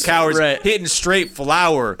 you factories. cowards. Right. Hitting straight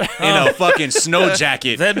flour in a fucking snow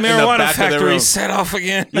jacket. That in the marijuana back of the factory room. set off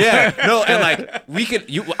again. Yeah, no, and like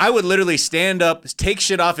I would literally stand up, take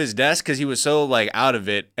shit off his desk because he was so like out of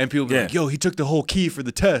it, and people would be like, "Yo, he took the whole key for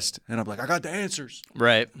the test," and I'm like, "I got the answers."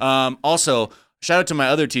 Right. Also, shout out to my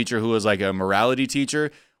other teacher who was like a morality teacher.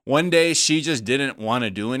 One day she just didn't want to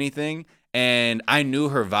do anything, and I knew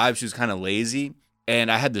her vibe. She was kind of lazy.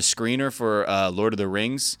 And I had the screener for Lord of the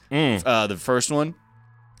Rings, the first one,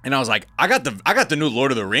 and I was like, I got the new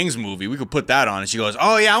Lord of the Rings movie. We could put that on. And she goes,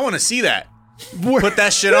 "Oh yeah, I want to see that." Put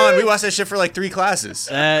that shit on. We watched that shit for like 3 classes.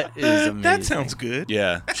 That is amazing. That sounds good.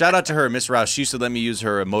 Yeah. Shout out to her, Miss Rouse. She used to let me use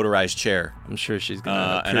her motorized chair, I'm sure she's going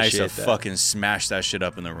to appreciate and I used to that. fucking smash that shit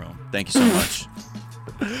up in the room. Thank you so much.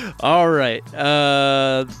 All right.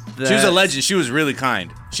 She was a legend. She was really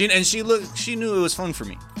kind. She knew it was fun for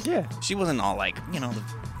me. Yeah. She wasn't all like,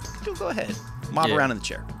 go ahead, mob around in the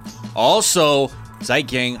chair. Also, Zeit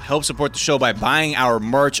Gang, help support the show by buying our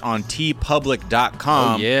merch on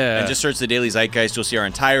tpublic.com. Oh, yeah. And just search the Daily Zeitgeist. You'll see our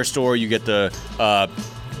entire store. You get the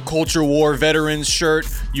Culture War Veterans shirt.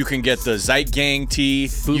 You can get the Zeit Gang tee.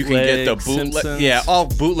 You can get the bootleg. Simpsons. Yeah, all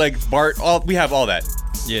bootleg Bart. We have all that.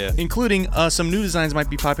 Yeah. Including some new designs might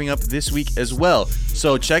be popping up this week as well.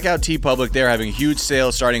 So check out TeePublic. They're having a huge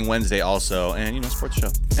sale starting Wednesday also. And, support the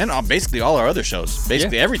show. And basically all our other shows.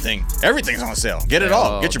 Basically everything. Everything's on sale. Get it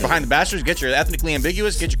all. Get your Behind the Bastards. Get your Ethnically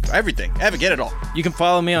Ambiguous. Get your everything. Get it all. You can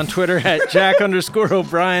follow me on Twitter at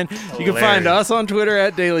Jack_O'Brien. You can find us on Twitter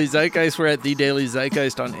at Daily Zeitgeist. We're at The Daily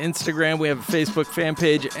Zeitgeist on Instagram. We have a Facebook fan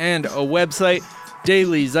page and a website,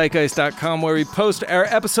 dailyzeitgeist.com, where we post our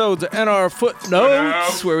episodes and our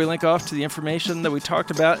footnotes, where we link off to the information that we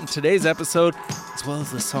talked about in today's episode, as well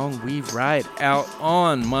as the song we ride out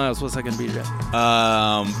on. Miles, what's that going to be today?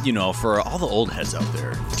 For all the old heads out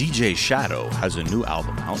there, DJ Shadow has a new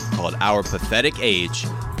album out called Our Pathetic Age.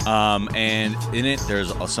 And in it,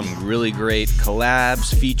 there's some really great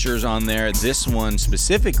collabs, features on there. This one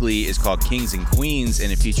specifically is called Kings and Queens,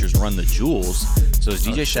 and it features Run the Jewels. So it's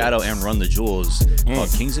DJ Shadow and Run the Jewels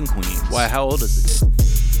called Kings and Queens. Why, how old is it?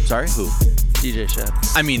 Sorry, who? DJ Shadow.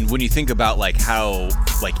 I mean, when you think about how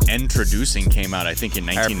Introducing came out, I think in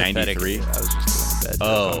 1993. I was just going to bed.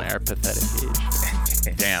 On Our Pathetic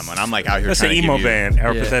Age. Damn, and I'm out here That's trying an to emo give you... band.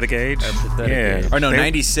 Our Pathetic Age. Our Pathetic Age. Or no,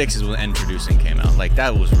 96 is when Introducing came out.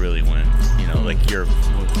 That was really when, your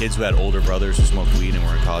kids who had older brothers who smoked weed and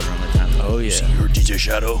were in college around that time. Oh, yeah. You heard DJ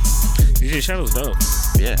Shadow? DJ Shadow's dope.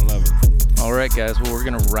 Yeah. I love it. All right, guys. Well, we're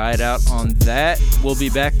going to ride out on that. We'll be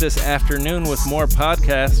back this afternoon with more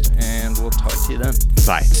podcast, and we'll talk to you then.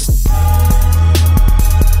 Bye.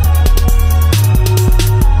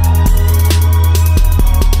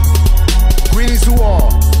 Greetings to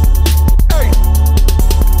all. Hey.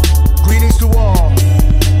 Greetings to all.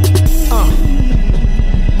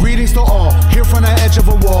 Greetings to all. Here from the edge of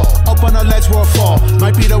a wall. Up on a ledge where a fall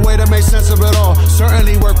might be the way to make sense of it all.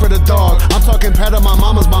 Certainly work for the dog. I'm talking pet of my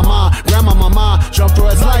mama's mama. Grandma mama. Jumped through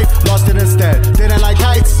his life. Lost it instead. Didn't like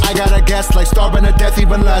heights. I got a guess. Like starving to death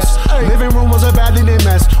even less. Living room was a badly named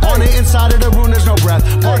mess. On the inside of the room there's no breath.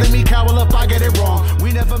 Pardon me, cowl up, I get it wrong.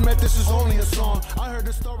 We never met. This is only a song. I heard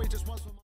the story just once.